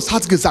Paulus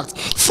hat gesagt,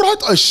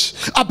 freut euch,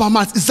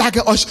 abermals, ich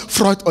sage euch,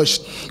 freut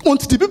euch.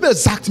 Und die Bibel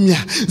sagt mir,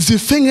 sie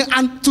fingen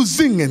an zu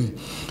singen.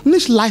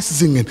 Nicht leise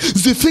singen.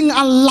 Sie fingen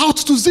an laut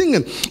zu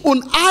singen.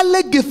 Und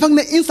alle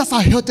Gefangene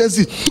Insassen hörten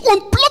sie.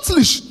 Und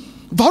plötzlich,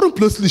 warum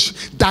plötzlich?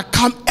 Da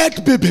kam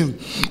Erdbeben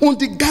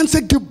und die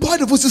ganze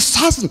Gebäude, wo sie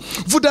saßen,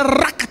 wurde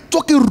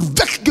rackatock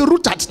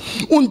weggerüttert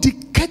und die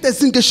Ketten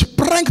sind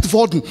gesprengt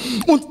worden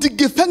und die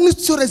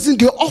Gefängnistüren sind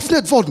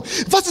geöffnet worden.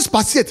 Was ist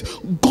passiert?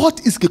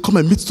 Gott ist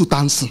gekommen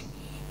mitzutanzen.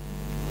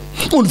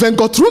 Und wenn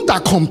Gott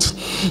runterkommt,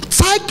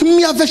 zeig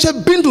mir, welche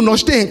Bindung noch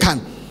stehen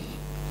kann.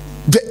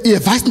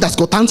 Ihr weißt nicht, dass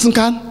Gott tanzen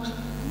kann?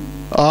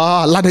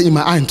 Lade ihn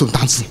mal ein zum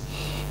Tanzen.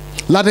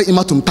 Lade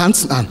immer zum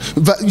Tanzen an.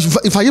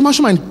 Ich war jemand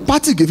schon mal in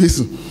Party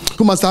gewesen,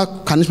 wo man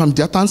sagt, kann ich mal mit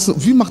dir tanzen?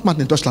 Wie macht man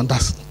in Deutschland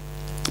das?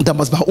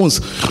 Damals bei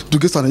uns, du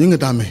gehst zu einer jungen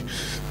Dame,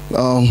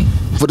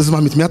 würdest du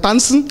mal mit mir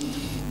tanzen?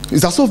 Ich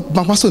sag so,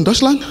 machst du in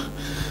Deutschland?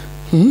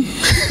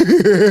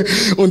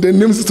 Und dann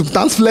nimmst du zum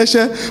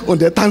Tanzfläche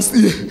und der tanzt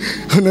ihr.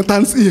 Und dann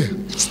tanzt ihr.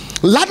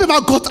 Lade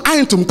mal Gott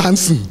ein zum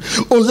Tanzen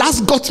und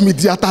lass Gott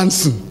mit dir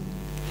tanzen.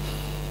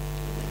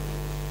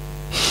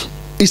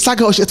 Ich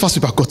sage euch etwas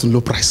über Gott und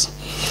Lobpreis.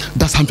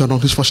 Das haben wir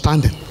noch nicht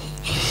verstanden.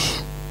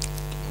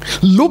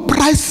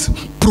 Lobpreis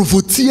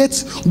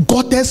provoziert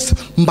Gottes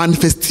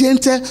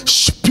manifestierende,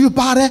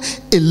 spürbare,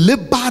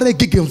 erlebbare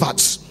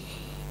Gegenwart.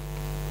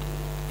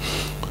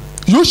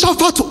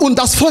 Josaphat und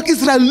das Volk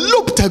Israel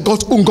lobte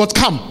Gott und Gott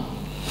kam.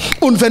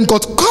 Und wenn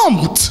Gott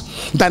kommt,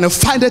 deine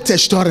Feinde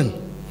zerstören.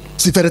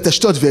 Sie werden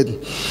zerstört werden.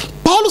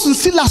 Paulus und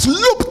Silas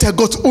lobte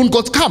Gott und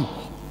Gott kam.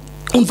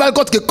 Und weil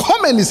Gott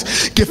gekommen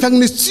ist,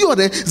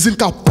 Gefängnistüren sind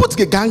kaputt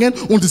gegangen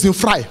und sie sind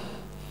frei.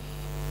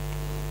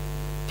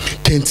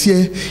 Kennt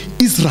ihr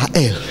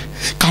Israel?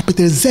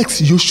 Kapitel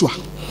 6, Joshua,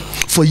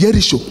 vor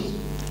Jericho.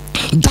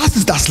 Das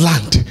ist das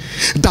Land,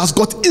 das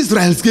Gott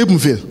Israels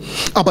geben will.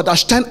 Aber da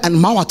stand eine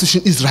Mauer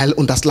zwischen Israel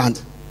und das Land.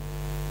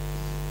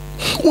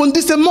 Und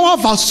diese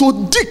Mauer war so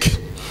dick.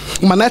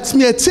 Man hat es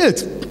mir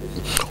erzählt.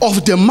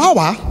 Auf der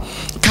Mauer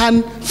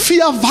kann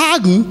 4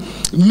 Wagen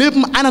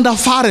nebeneinander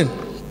fahren.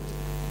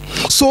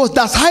 So,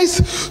 das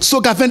heißt,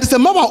 sogar wenn diese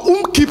Mauer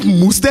umkippen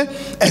musste,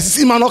 es ist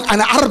immer noch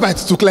eine Arbeit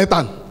zu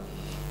klettern.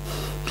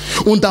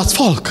 Und das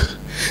Volk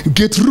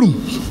geht rum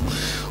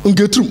und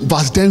geht rum.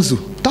 Was denkst du?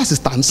 Das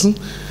ist Tanzen.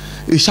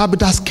 Ich habe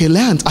das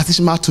gelernt, als ich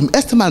mal zum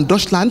ersten Mal in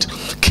Deutschland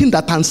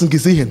Kinder tanzen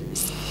gesehen.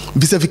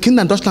 Wisst ihr, wie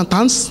Kinder in Deutschland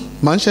tanzen?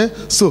 Manche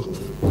so.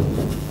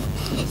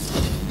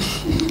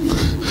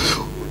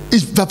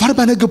 Ich war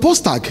bei einem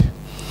Geburtstag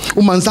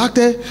und man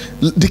sagte,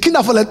 die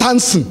Kinder wollen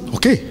tanzen.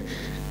 Okay.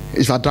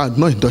 Ich war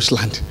neu in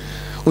Deutschland.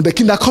 Und die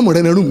Kinder kommen und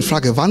rennen rum und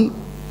fragen,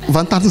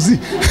 wann tanzen sie?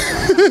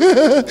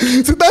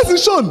 Sie tanzen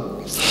schon.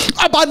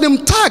 Aber an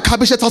dem Tag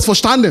habe ich etwas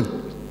verstanden.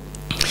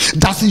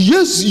 Dass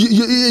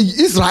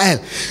Israel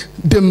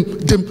dem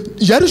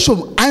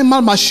Jericho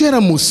einmal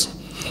marschieren muss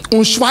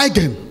und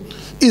schweigen,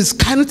 ist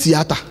kein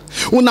Theater.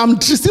 Und am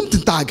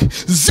 7. Tag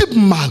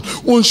 7-mal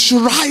und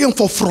schreien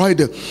vor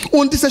Freude.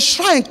 Und dieses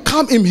Schreien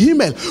kam im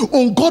Himmel.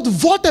 Und Gott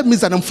wollte mit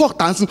seinem Volk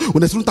tanzen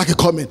und es ist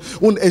runtergekommen.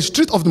 Und er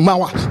stritt auf die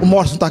Mauer und die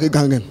Mauer ist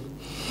runtergegangen.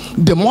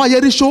 Die Mauer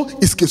Jericho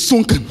ist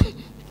gesunken.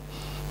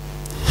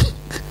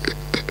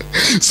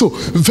 So,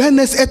 wenn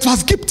es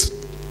etwas gibt,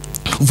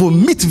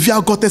 womit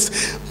wir Gottes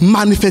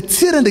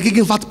manifestierende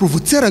Gegenwart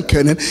provozieren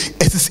können,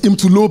 es ist ihm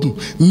zu loben,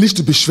 nicht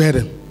zu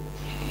beschweren.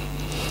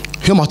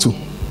 Hör mal zu.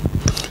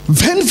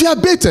 Wenn wir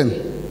beten,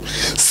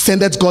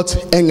 sendet Gott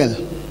Engel.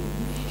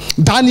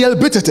 Daniel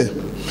betete,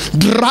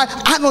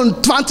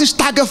 21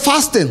 Tage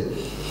fasten.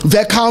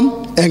 Wer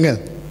kam? Engel.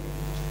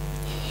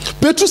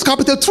 Petrus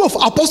Kapitel 12,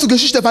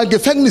 Apostelgeschichte war im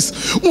Gefängnis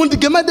und die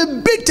Gemeinde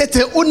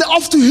betete, ohne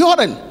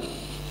aufzuhören.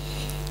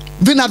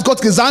 Wen hat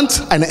Gott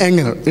gesandt? Einen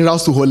Engel, ihn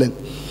rauszuholen.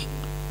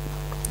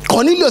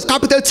 Cornelius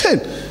Kapitel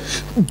 10,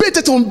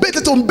 betete und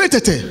betete und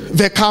betete.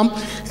 Wer kam?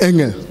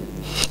 Engel.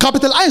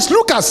 Kapitel 1,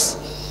 Lukas.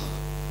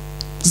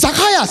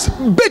 Zacharias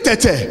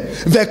betete.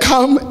 Wer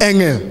kam?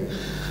 Engel.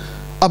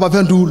 Aber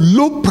wenn du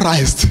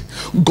Lobpreist,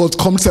 Gott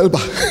kommt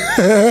selber.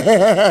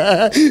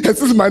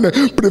 Es ist meine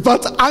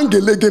private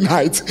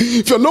Angelegenheit.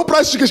 Für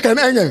Lobpreis schicke ich keinen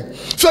Engel.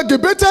 Für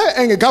Gebete,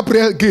 Engel,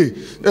 Gabriel, geh.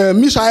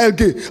 Michael,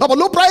 geh. Aber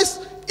Lobpreis,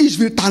 ich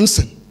will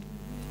tanzen.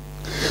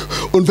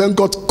 Und wenn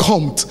Gott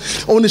kommt,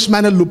 und ich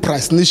meine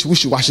Lobpreis, nicht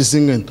wischiwaschi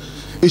singen,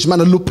 ich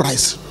meine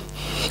Lobpreis.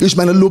 Ich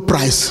meine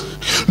Lobpreis.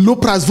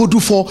 Lobpreis, wo du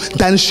vor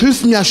deinem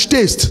Schilfmeer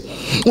stehst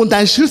und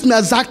dein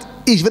Schilfmeer sagt,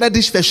 ich werde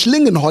dich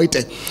verschlingen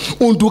heute.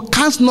 Und du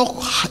kannst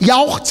noch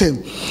jauchzen.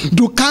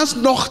 Du kannst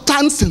noch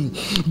tanzen.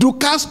 Du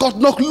kannst Gott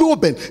noch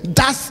loben.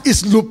 Das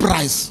ist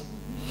Lobpreis.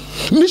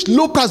 Nicht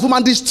Lobpreis, wo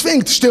man dich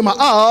zwingt. Steh mal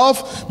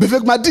auf,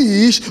 beweg mal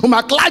dich und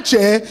mal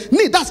klatsche.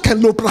 Nee, das ist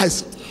kein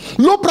Lobpreis.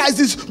 Lobpreis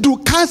ist, du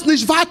kannst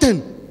nicht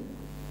warten.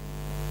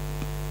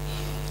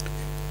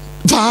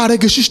 Wahre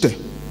Geschichte.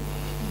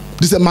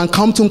 Dieser Mann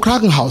kam zum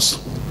Krankenhaus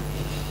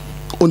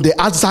und der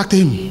Arzt sagte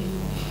ihm,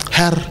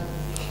 Herr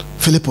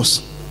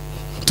Philippus,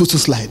 tut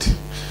uns leid,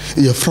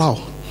 Ihre Frau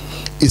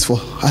ist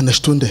vor einer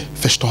Stunde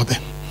verstorben.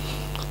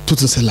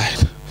 Tut uns leid.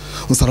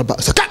 Und Sarah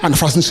sagte, meine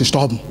Frau ist nicht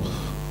gestorben.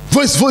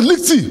 Wo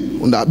liegt sie?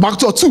 Und er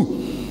macht sie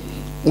zu.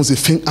 Und sie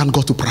fing an,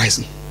 Gott zu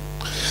preisen.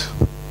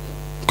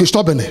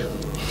 Gestorbene.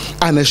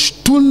 Eine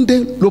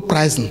Stunde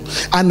Lobpreisen.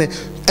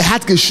 Er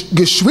hat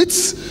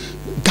geschwitzt,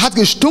 hat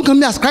gestunken,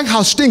 wie das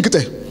Krankenhaus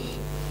stinkte.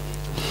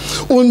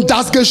 Und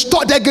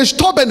der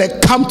Gestorbene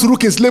kam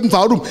zurück ins Leben.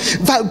 Warum?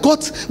 Weil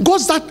Gott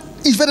sagt,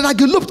 ich werde da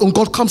gelobt und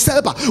Gott kommt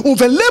selber. Und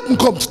wenn Leben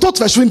kommt, Tod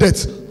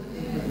verschwindet.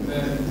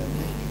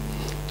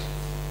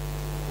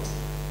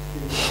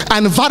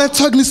 Ein wahres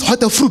Zeugnis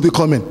heute früh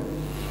bekommen.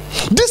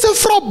 Diese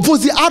Frau, wo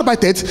sie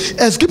arbeitet,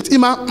 es gibt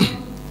immer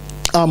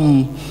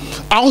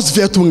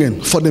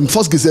Auswertungen von dem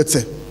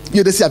Forstgesetze.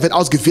 Jedes Jahr wird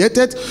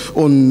ausgewertet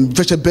und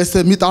welche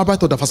beste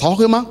Mitarbeiter oder was auch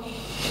immer.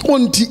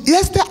 Und die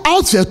erste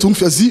Auswertung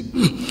für sie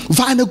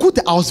war eine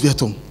gute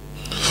Auswertung.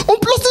 Und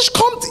plötzlich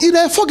kommt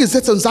ihre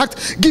Vorgesetzte und sagt,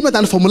 gib mir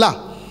dein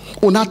Formular.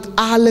 Und hat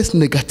alles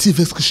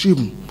Negatives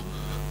geschrieben.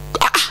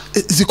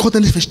 Sie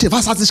konnte nicht verstehen,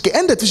 was hat sich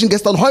geändert zwischen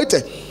gestern und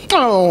heute.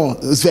 Oh,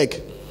 ist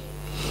weg.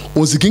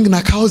 Und sie ging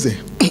nach Hause.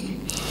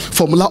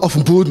 Formular auf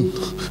dem Boden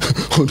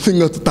und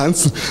fing an zu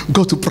tanzen,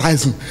 Gott zu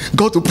preisen,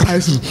 Gott zu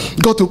preisen,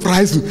 Gott zu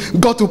preisen,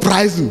 Gott zu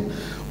preisen.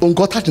 Und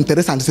Gott hat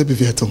Interesse an dieser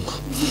Bewertung.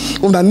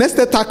 Und am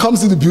nächsten Tag kam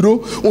sie ins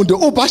Büro und der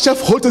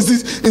Oberchef holte sie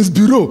ins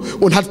Büro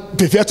und hat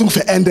Bewertung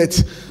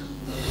verändert.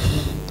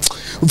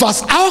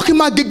 Was auch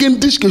immer gegen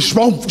dich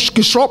geschrieben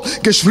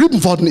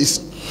worden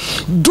ist,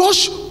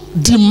 durch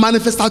die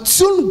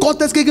Manifestation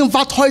Gottes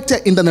Gegenwart heute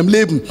in deinem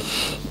Leben,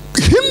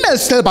 Himmel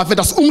selber wird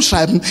das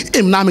umschreiben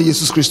im Namen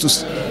Jesus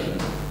Christus.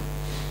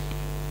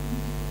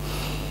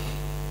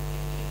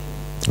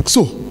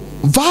 So,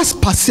 was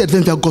passiert,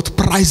 wenn wir Gott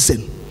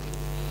preisen?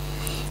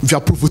 Wir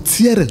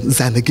provozieren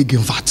seine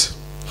Gegenwart.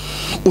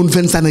 Und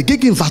wenn seine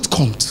Gegenwart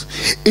kommt,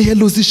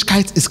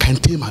 Ehelosigkeit ist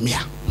kein Thema mehr.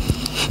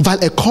 Weil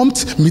er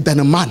kommt mit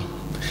deinem Mann.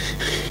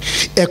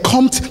 Er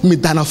kommt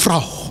mit deiner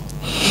Frau.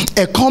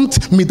 Er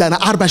kommt mit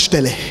deiner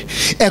Arbeitsstelle.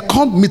 Er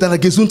kommt mit deiner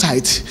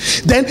Gesundheit.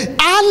 Denn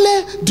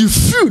alle die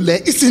Fülle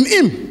ist in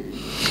ihm.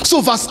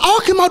 So, was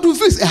auch immer du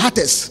willst, er hat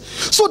es.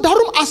 So,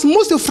 darum, als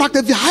Mose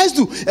fragte, wie heißt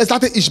du? Er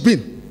sagte, ich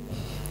bin.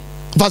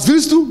 Was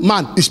willst du?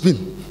 Mann, ich bin.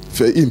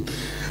 Für ihn.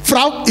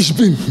 Frau, ich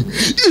bin.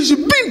 Ich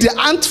bin die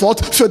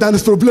Antwort für dein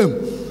Problem.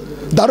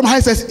 Darum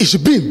heißt es,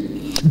 ich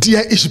bin.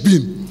 Der ich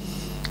bin.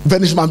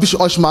 Wenn ich ein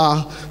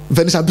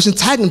bisschen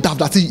zeigen darf,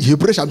 dass ich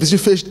Hebräisch ein bisschen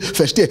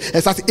verstehe.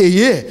 Er sagt,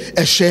 Ehe,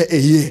 Esche,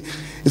 Ehe.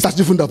 Ist das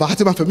nicht wunderbar? Hat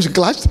jemand für mich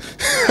geklatscht?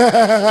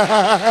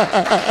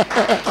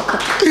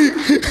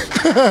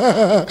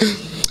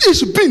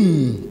 Ich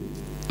bin.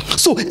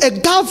 So,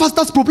 egal was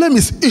das Problem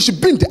ist, ich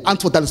bin die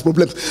Antwort deines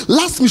Problems.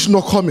 Lass mich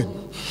noch kommen.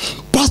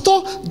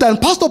 Pastor, dein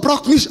Pastor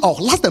braucht mich auch.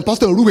 Lass den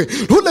Pastor in Ruhe.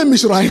 Hole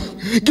mich rein.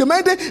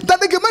 Gemeinde,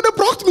 deine Gemeinde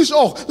braucht mich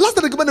auch. Lass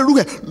deine Gemeinde in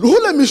Ruhe.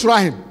 Hole mich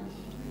rein.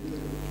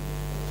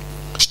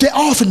 Steh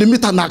auf in der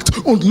Mitternacht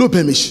und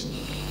lobe mich.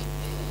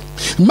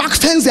 Mach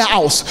Fernseher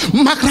aus,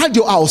 mach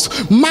Radio aus,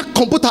 mach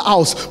Computer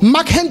aus,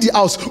 mach Handy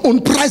aus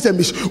und preise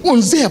mich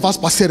und sehe, was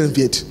passieren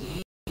wird.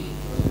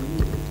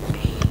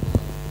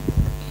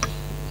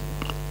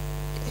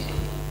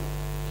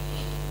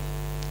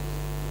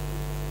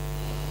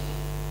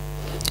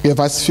 Ihr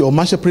weißt, für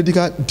manche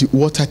Prediger, die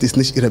Uhrzeit ist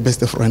nicht ihre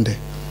beste Freunde.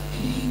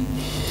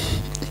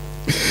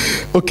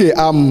 Okay,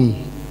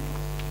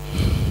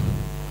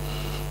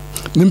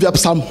 Nehmen wir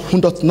Psalm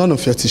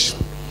 149.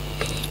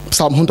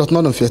 Psalm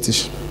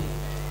 149.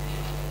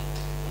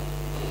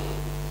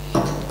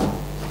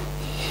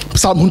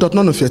 Psalm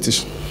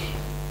 149.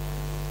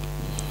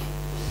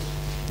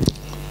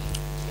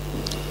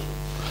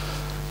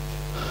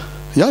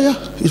 Ja,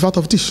 ich warte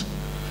auf dich.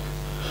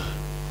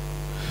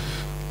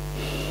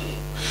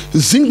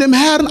 Sing dem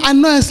Herrn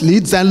ein neues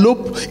Lied, sein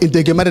Lob in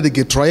der Gemeinde der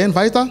Getreuen.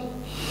 Weiter.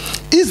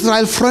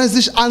 Israel freut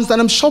sich an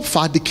seinem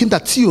Schöpfer, die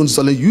Kinder Zion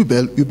sollen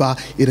jubeln über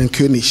ihren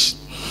König.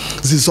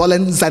 Sie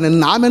sollen seinen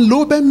Namen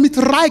loben mit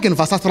Reigen.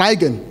 Was heißt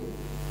Reigen?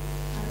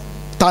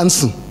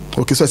 Tanzen.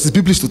 Okay, so es ist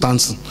biblisch zu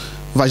tanzen.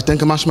 Weil ich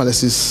denke manchmal,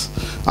 es ist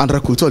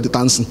andere Kultur, die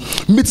tanzen.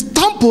 Mit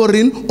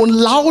Tambourin und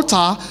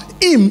lauter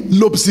ihm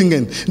Lob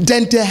singen.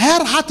 Denn der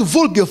Herr hat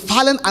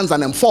Wohlgefallen an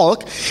seinem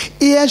Volk.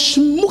 Er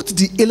schmuckt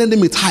die Elende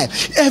mit Heil.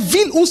 Er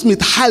will uns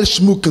mit Heil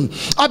schmucken.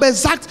 Aber er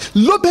sagt,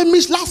 lobe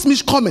mich, lass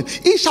mich kommen.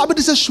 Ich habe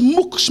diese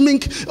Schmuckpakete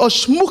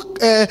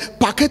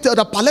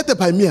oder Palette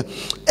bei mir.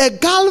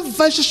 Egal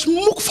welche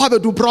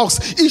Schmuckfarbe du brauchst,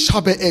 ich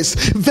habe es.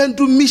 Wenn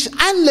du mich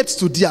einlädst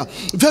zu dir,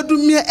 wenn du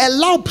mir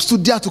erlaubst, zu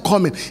dir zu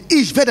kommen,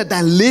 ich werde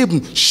dein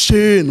Leben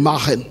schön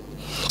machen.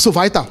 So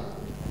weiter.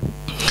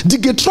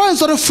 Die Getreuen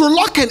sollen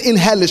frohlocken in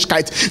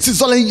Herrlichkeit. Sie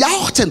sollen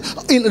jauchzen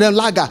in ihrem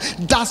Lager.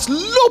 Das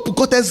Lob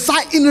Gottes sei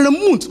in ihrem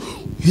Mund.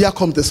 Hier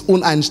kommt es.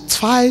 Und ein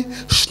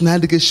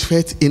zweischneidiges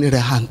Schwert in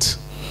ihrer Hand.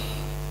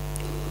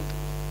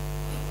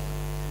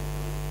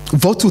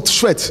 Wozu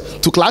Schwert?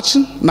 Zu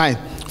klatschen? Nein.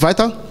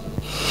 Weiter.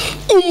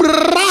 Um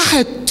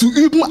Rache zu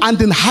üben an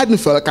den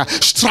Heidenvölkern,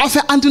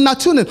 Strafe an den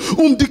Nationen,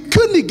 um die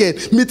Könige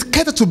mit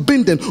Kette zu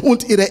binden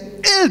und ihre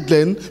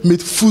Edlen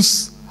mit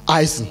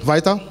Fußeisen.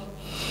 Weiter.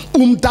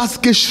 Um das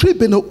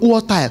geschriebene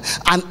Urteil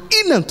an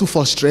ihnen zu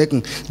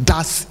vollstrecken.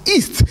 Das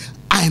ist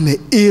eine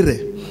Ehre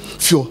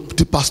für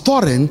die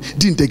Pastoren,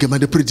 die in der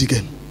Gemeinde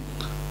predigen.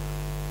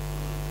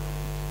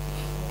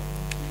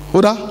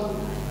 Oder?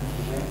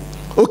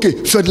 Okay,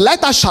 für die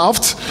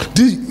Leiterschaft,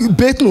 die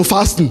beten und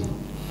fasten.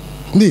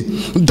 Nee,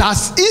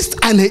 das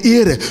ist eine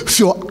Ehre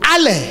für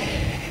alle.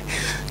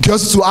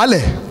 Gehört zu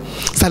alle,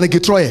 seine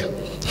Getreue.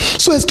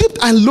 So, es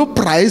gibt einen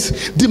Lobpreis,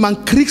 den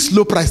man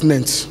Kriegslobpreis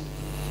nennt.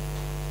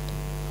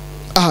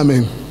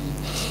 Amen.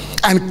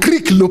 Ein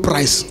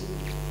Krieg-Lobpreis.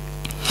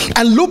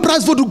 Ein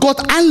Lobpreis, wo du Gott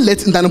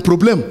anlädst in deinem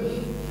Problem.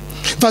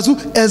 Weißt du,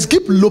 es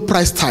gibt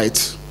Lobpreiszeit.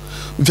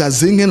 Wir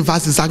singen,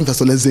 was sie sagen, wir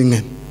sollen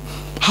singen.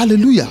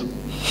 Halleluja.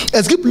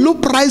 Es gibt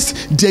Lobpreis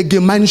der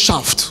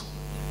Gemeinschaft.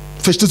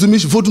 Verstehst du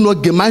mich? Wo du nur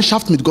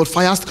Gemeinschaft mit Gott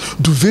feierst.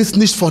 Du willst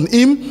nicht von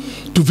ihm,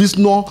 du willst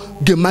nur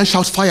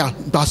Gemeinschaft feiern.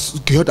 Das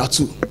gehört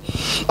dazu.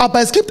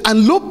 Aber es gibt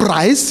einen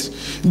Lobpreis,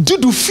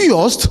 den du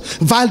führst,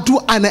 weil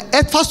du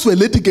etwas zu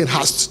erledigen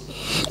hast.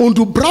 Und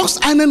du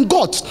brauchst einen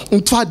Gott,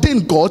 und zwar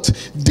den Gott,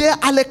 der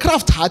alle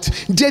Kraft hat,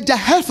 der dir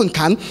helfen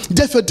kann,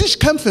 der für dich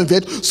kämpfen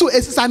wird. So,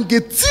 es ist ein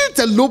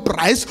gezielter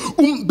Lobpreis,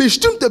 um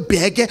bestimmte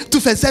Berge zu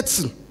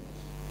versetzen.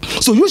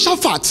 So,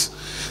 Josaphat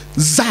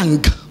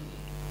sang.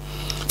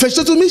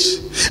 Verstehst du mich?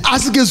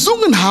 Als sie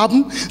gesungen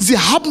haben, sie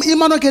haben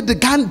immer noch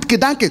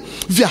Gedanken,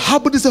 wir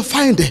haben diese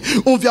Feinde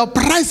und wir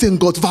preisen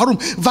Gott. Warum?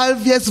 Weil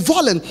wir es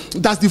wollen,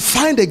 dass die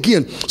Feinde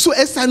gehen. So,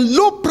 es ist ein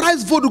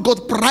Lobpreis, wo du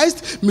Gott preist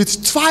mit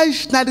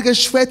zweischneidigem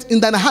Schwert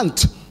in deiner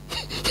Hand.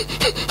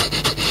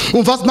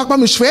 Und was macht man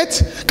mit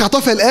Schwert?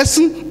 Kartoffel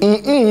essen?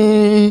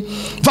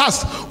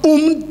 Was?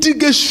 Um die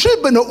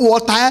geschriebene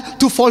Urteil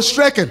zu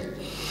vollstrecken.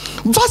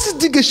 Was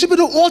ist die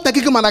geschriebene Urteil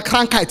gegen meine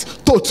Krankheit?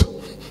 Tod.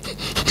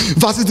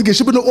 Was ist die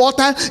geschriebene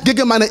Urteil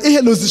gegen meine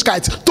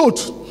Ehelosigkeit?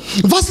 Tod.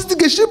 Was ist die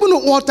geschriebene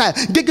Urteil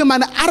gegen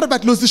meine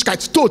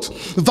Arbeitslosigkeit? Tod.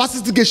 Was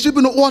ist die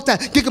geschriebene Urteil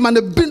gegen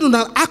meine Bindung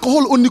an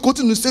Alkohol und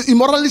Nikotin und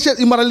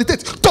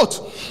Immoralität?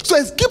 Tod. So,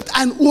 es gibt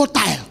ein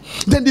Urteil.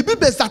 Denn die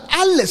Bibel sagt,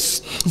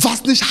 alles,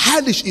 was nicht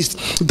heilig ist,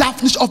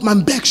 darf nicht auf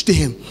meinem Berg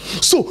stehen.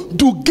 So,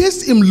 du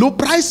gehst im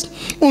Lobpreis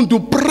und du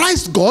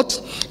preist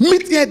Gott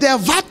mit der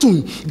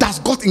Erwartung,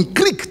 dass Gott in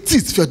Krieg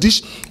zieht für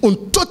dich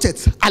und tötet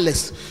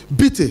alles.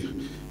 Bitte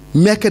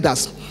merke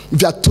das.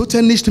 Wir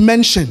töten nicht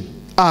Menschen.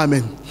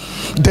 Amen.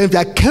 Denn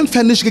wir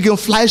kämpfen nicht gegen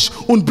Fleisch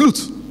und Blut,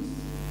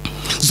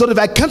 sondern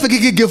wir kämpfen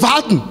gegen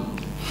Gewalten,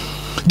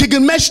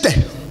 gegen Mächte.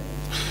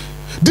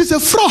 Diese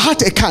Frau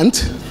hat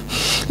erkannt,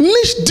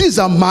 nicht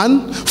dieser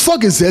Mann,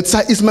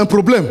 Vorgesetzter, ist mein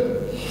Problem.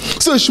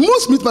 So, ich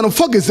muss mit meinem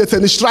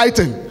Vorgesetzten nicht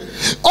streiten.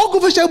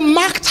 Irgendwelche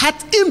Macht hat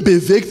ihn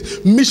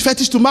bewegt, mich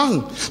fertig zu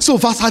machen.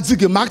 So, was hat sie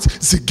gemacht?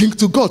 Sie ging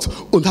zu Gott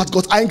und hat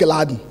Gott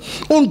eingeladen.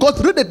 Und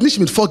Gott redet nicht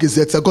mit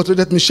Vorgesetzten, Gott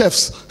redet mit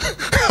Chefs.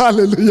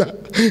 Halleluja.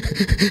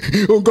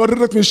 Und Gott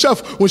redet mit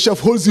Chef und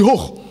Chef holt sie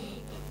hoch.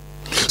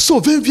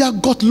 So, wenn wir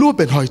Gott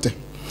loben heute,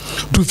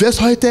 du wirst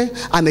heute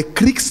einen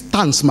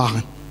Kriegstanz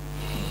machen.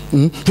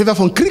 Wenn wir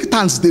von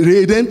Kriegstanz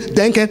reden,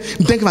 denken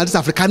wir an diese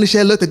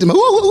afrikanischen Leute, die immer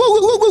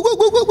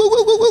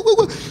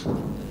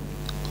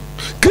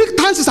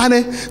Kriegtanz ist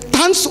eine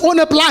Tanz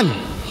ohne Plan.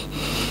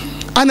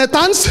 Eine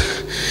Tanz,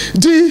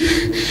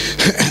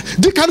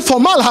 die kein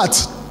Formal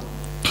hat.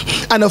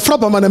 Eine Frau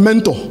bei meinem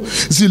Mentor,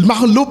 sie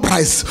machen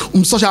Lobpreis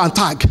um solch einen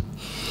Tag.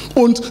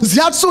 Und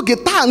sie hat so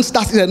getanzt,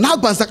 dass ihre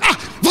Nachbarn sagt,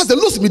 was ist denn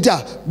los mit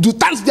dir? Du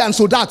tanzt wie ein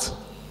Soldat.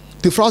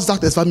 Die Frau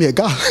sagt, es war mir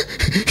egal.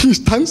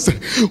 Ich tanze.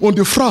 Und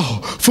die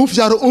Frau, 5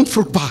 Jahre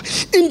unfruchtbar,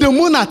 in dem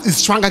Monat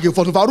ist schwanger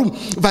geworden. Warum?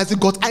 Weil sie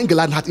Gott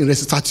eingeladen hat in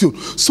Restitution.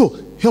 So,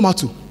 hör mal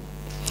zu.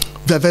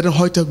 Wir werden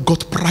heute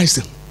Gott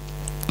preisen.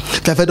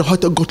 Wir werden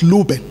heute Gott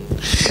loben.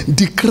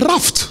 Die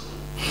Kraft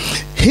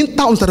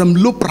hinter unserem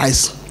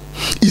Lobpreis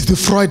ist die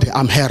Freude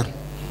am Herrn.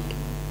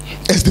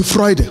 Es ist die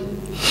Freude.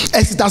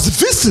 Es ist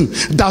das Wissen,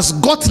 dass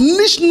Gott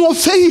nicht nur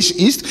fähig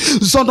ist,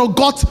 sondern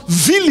Gott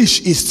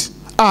willig ist.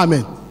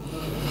 Amen.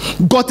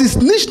 Gott ist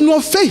nicht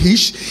nur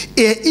fähig,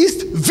 er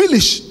ist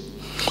willig.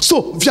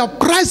 So, wir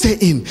preisen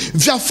ihn,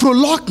 wir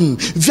frohlocken,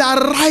 wir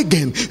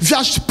reigen,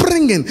 wir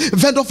springen.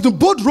 Wenn du auf dem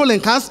Boot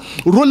rollen kannst,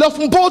 rolle auf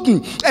dem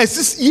Boden. Es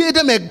ist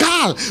jedem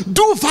egal.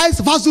 Du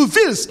weißt, was du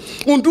willst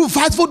und du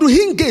weißt, wo du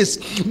hingehst.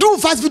 Du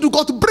weißt, wie du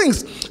Gott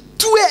bringst.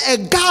 Tue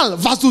egal,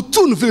 was du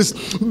tun willst.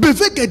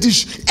 Bewege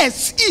dich.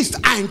 Es ist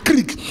ein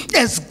Krieg.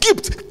 Es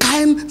gibt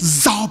kein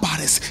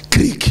sauberes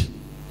Krieg.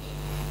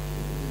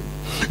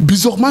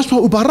 Bist du auch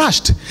manchmal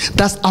überrascht,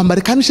 dass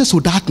amerikanische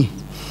Soldaten,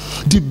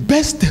 die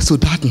besten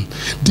Soldaten,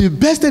 die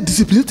besten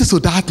disziplinierten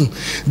Soldaten,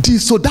 die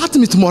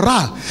Soldaten mit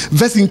Moral,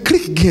 wenn sie in den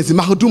Krieg gehen, sie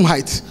machen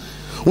Dummheit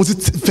und sie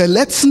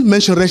verletzen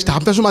Menschenrechte.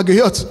 Habt ihr schon mal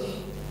gehört?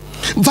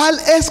 Weil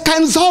es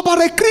keinen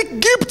sauberen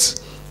Krieg gibt.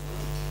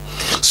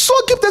 So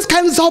gibt es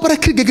keinen sauberen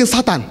Krieg gegen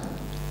Satan.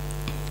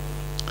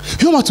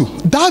 Hör mal zu,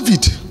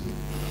 David,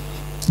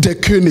 der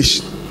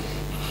König,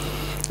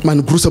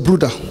 mein großer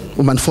Bruder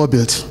und mein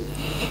Vorbild,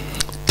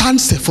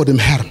 tanzte vor dem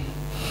Herrn.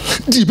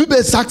 Die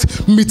Bibel sagt,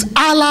 mit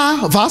aller,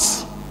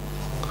 was?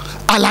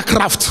 Aller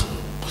Kraft.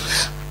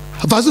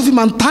 Weißt du, wie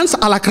man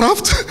tanzt, aller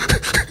Kraft?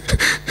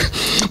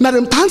 Nach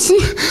dem Tanzen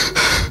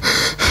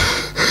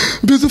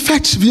bist du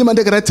fett, wie jemand,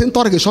 der gerade 10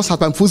 Tore geschossen hat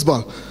beim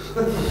Fußball.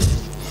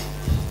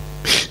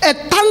 Er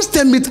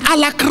tanzte mit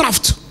aller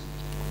Kraft.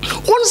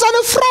 Und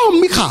seine Frau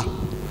Micha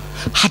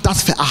hat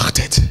das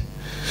verachtet.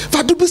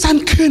 Weil du bist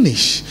ein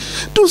König.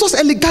 Du sollst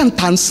elegant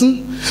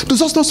tanzen. Du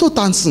sollst noch so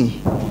tanzen.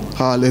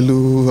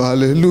 Halleluja,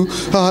 Halleluja,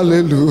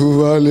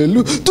 Halleluja,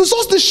 Halleluja. Du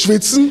sollst nicht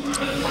schwitzen.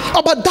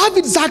 Aber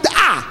David sagte,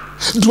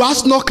 du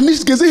hast noch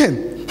nichts gesehen.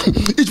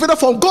 Ich werde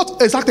von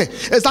Gott, er sagte,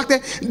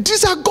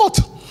 dieser Gott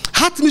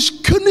hat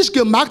mich König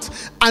gemacht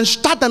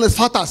anstatt deines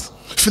Vaters.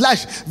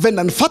 Vielleicht, wenn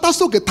dein Vater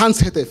so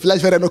getanzt hätte,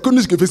 vielleicht wäre er noch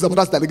König gewesen, aber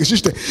das ist deine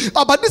Geschichte.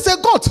 Aber dieser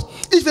Gott,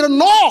 ich werde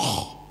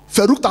noch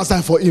verrückter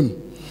sein vor ihm.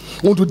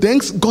 Und du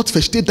denkst, Gott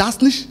versteht das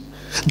nicht?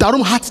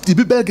 Darum hat die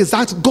Bibel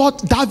gesagt,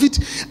 Gott, David,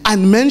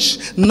 ein Mensch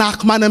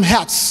nach meinem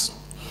Herz.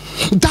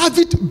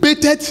 David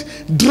betet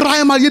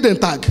 3-mal jeden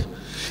Tag,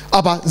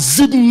 aber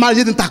 7-mal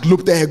jeden Tag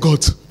lobt er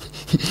Gott.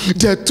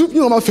 Der Typ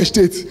nur mal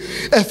versteht.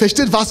 Er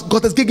versteht, was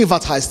Gottes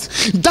Gegenwart heißt.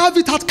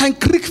 David hat keinen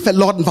Krieg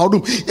verloren.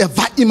 Warum? Er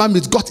war immer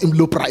mit Gott im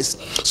Lobpreis.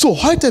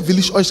 So, heute will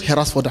ich euch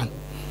herausfordern.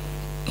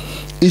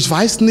 Ich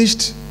weiß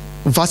nicht,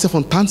 was ihr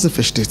von Tanzen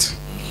versteht.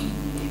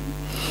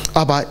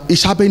 Aber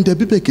ich habe in der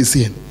Bibel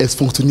gesehen, es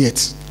funktioniert.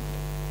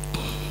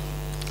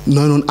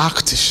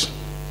 89.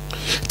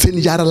 10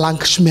 Jahre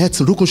lang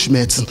Schmerzen,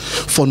 Rückenschmerzen.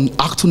 Von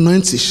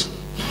 98.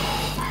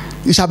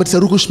 Ich habe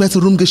diese Rückenschmerzen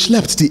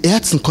rumgeschleppt. Die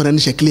Ärzte konnten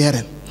nicht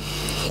erklären.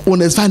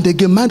 Und es war in der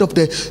Gemeinde auf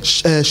der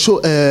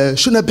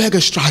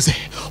Schöneberger Straße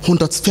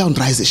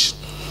 134.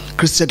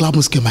 Christliche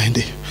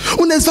Glaubensgemeinde.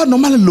 Und es war ein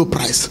normaler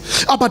Lobpreis.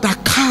 Aber da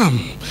kam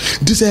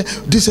dieser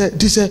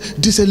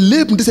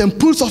Leben, dieser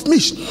Impuls auf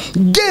mich.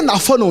 Geh nach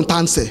vorne und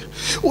tanze.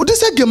 Und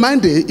diese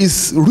Gemeinde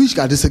ist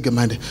ruhiger, diese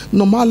Gemeinde.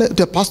 Normal,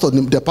 der Pastor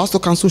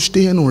kann so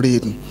stehen und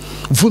reden.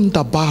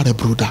 Wunderbare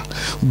Bruder.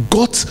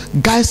 Gott,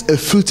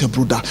 geisterfüllte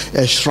Bruder.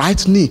 Er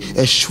schreit nie,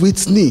 er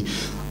schwitzt nie.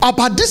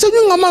 Aber dieser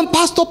junge Mann,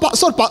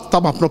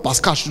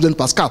 Pascal, Student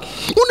Pascal.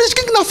 Und ich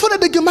ging nach vorne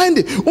der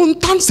Gemeinde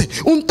und tanze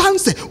und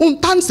tanze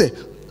und tanze.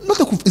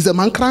 Ist der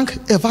Mann krank?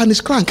 Er war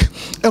nicht krank.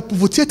 Er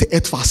provozierte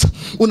etwas.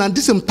 Und an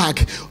diesem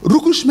Tag,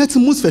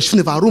 Rückenschmerzen muss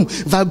verschwinden. Warum?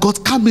 Weil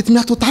Gott kam mit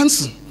mir zu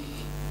tanzen.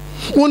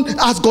 Und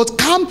als Gott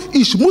kam,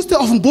 ich musste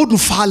auf den Boden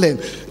fallen.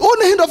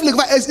 Ohnehin auflegen,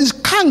 weil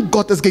ich kann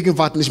Gottes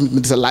Gegenwart nicht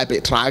mit dieser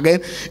Leibe tragen.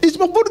 Ich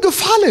bin auf den Boden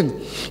gefallen.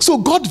 So,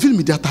 Gott will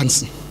mit dir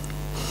tanzen.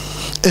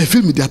 Er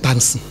will mit dir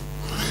tanzen.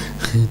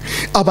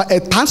 Aber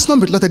er tanzt nur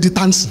mit Leuten, die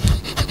tanzen.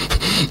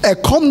 Er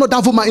kommt nur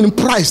da, wo man ihn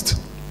preist.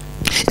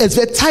 Es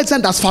wird Zeit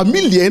sein, dass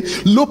Familien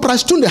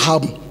Lobpreisstunde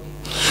haben.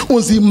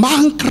 Und sie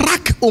machen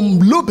Krack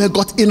lobe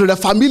Gott in der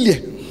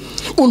Familie.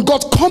 Und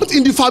Gott kommt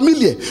in die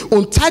Familie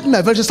und zeigt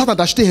mir, welcher Satan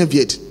da stehen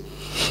wird.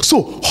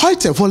 So,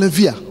 heute wollen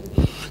wir,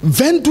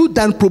 wenn du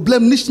dein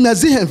Problem nicht mehr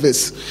sehen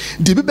willst,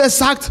 die Bibel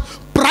sagt,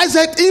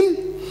 preiset ihn.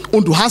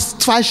 Und du hast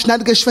 2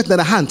 schneidige Schwerter in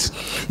deiner Hand.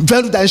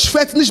 Wenn du dein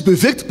Schwert nicht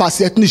bewegt,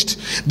 passiert nicht.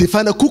 Die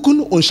Feinde gucken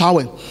und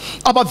schauen.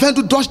 Aber wenn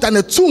du durch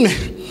deine Zunge,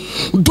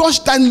 durch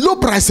dein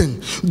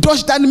Lobpreisen,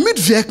 durch dein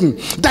Mitwirken,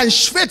 dein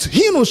Schwert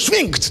hin und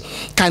schwingt,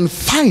 kein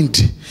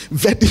Feind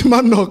wird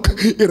immer noch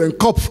ihren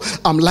Kopf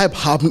am Leib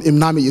haben im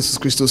Namen Jesus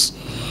Christus.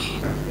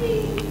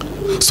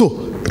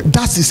 So,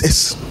 das ist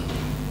es.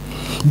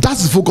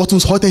 Das ist, wo Gott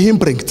uns heute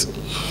hinbringt.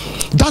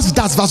 Das ist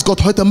das, was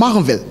Gott heute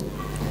machen will.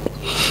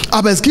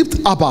 Aber es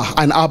gibt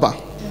ein Aber.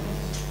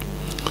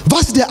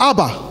 Was ist der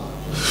Aber?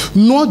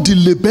 Nur die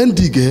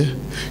Lebendigen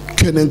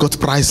können Gott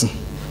preisen.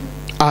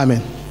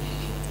 Amen.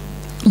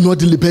 Nur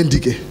die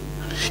Lebendigen.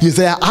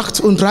 Jesaja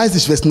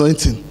 38, Vers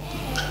 19.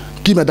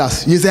 Gib mir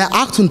das. Jesaja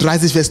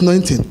 38, Vers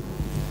 19.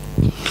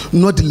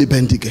 Nur die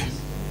Lebendigen.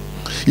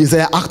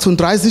 Jesaja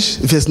 38,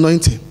 Vers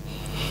 19.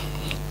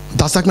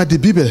 Das sagt mir die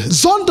Bibel.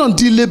 Sondern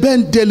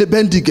der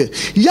Lebendige.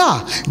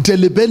 Ja, der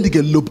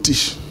Lebendige lobt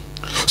dich.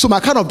 So,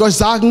 man kann auf Deutsch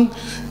sagen,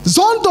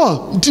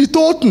 sondern die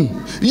Toten.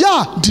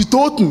 Ja, die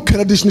Toten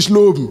können dich nicht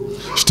loben.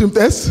 Stimmt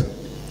es?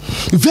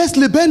 Wer ist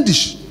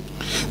lebendig?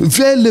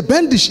 Wer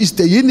lebendig ist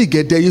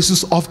derjenige, der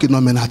Jesus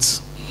aufgenommen hat.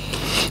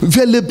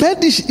 Wer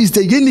lebendig ist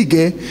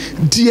derjenige,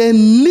 der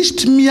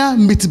nicht mehr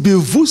mit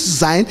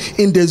Bewusstsein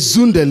in der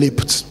Sünde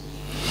lebt.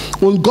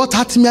 Und Gott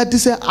hat mir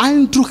diesen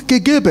Eindruck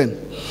gegeben.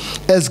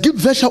 Es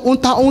gibt welche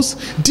unter uns,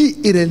 die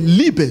ihre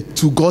Liebe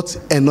zu Gott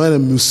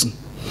erneuern müssen.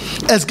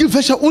 Es gibt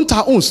welche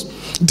unter uns,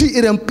 die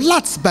ihren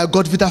Platz bei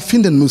Gott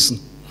wiederfinden müssen.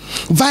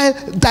 Weil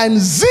dein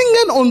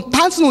Singen und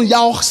Tanzen und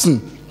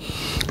Jauchzen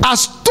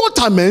als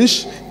toter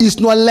Mensch ist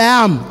nur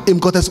Lärm in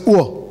Gottes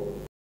Ohr.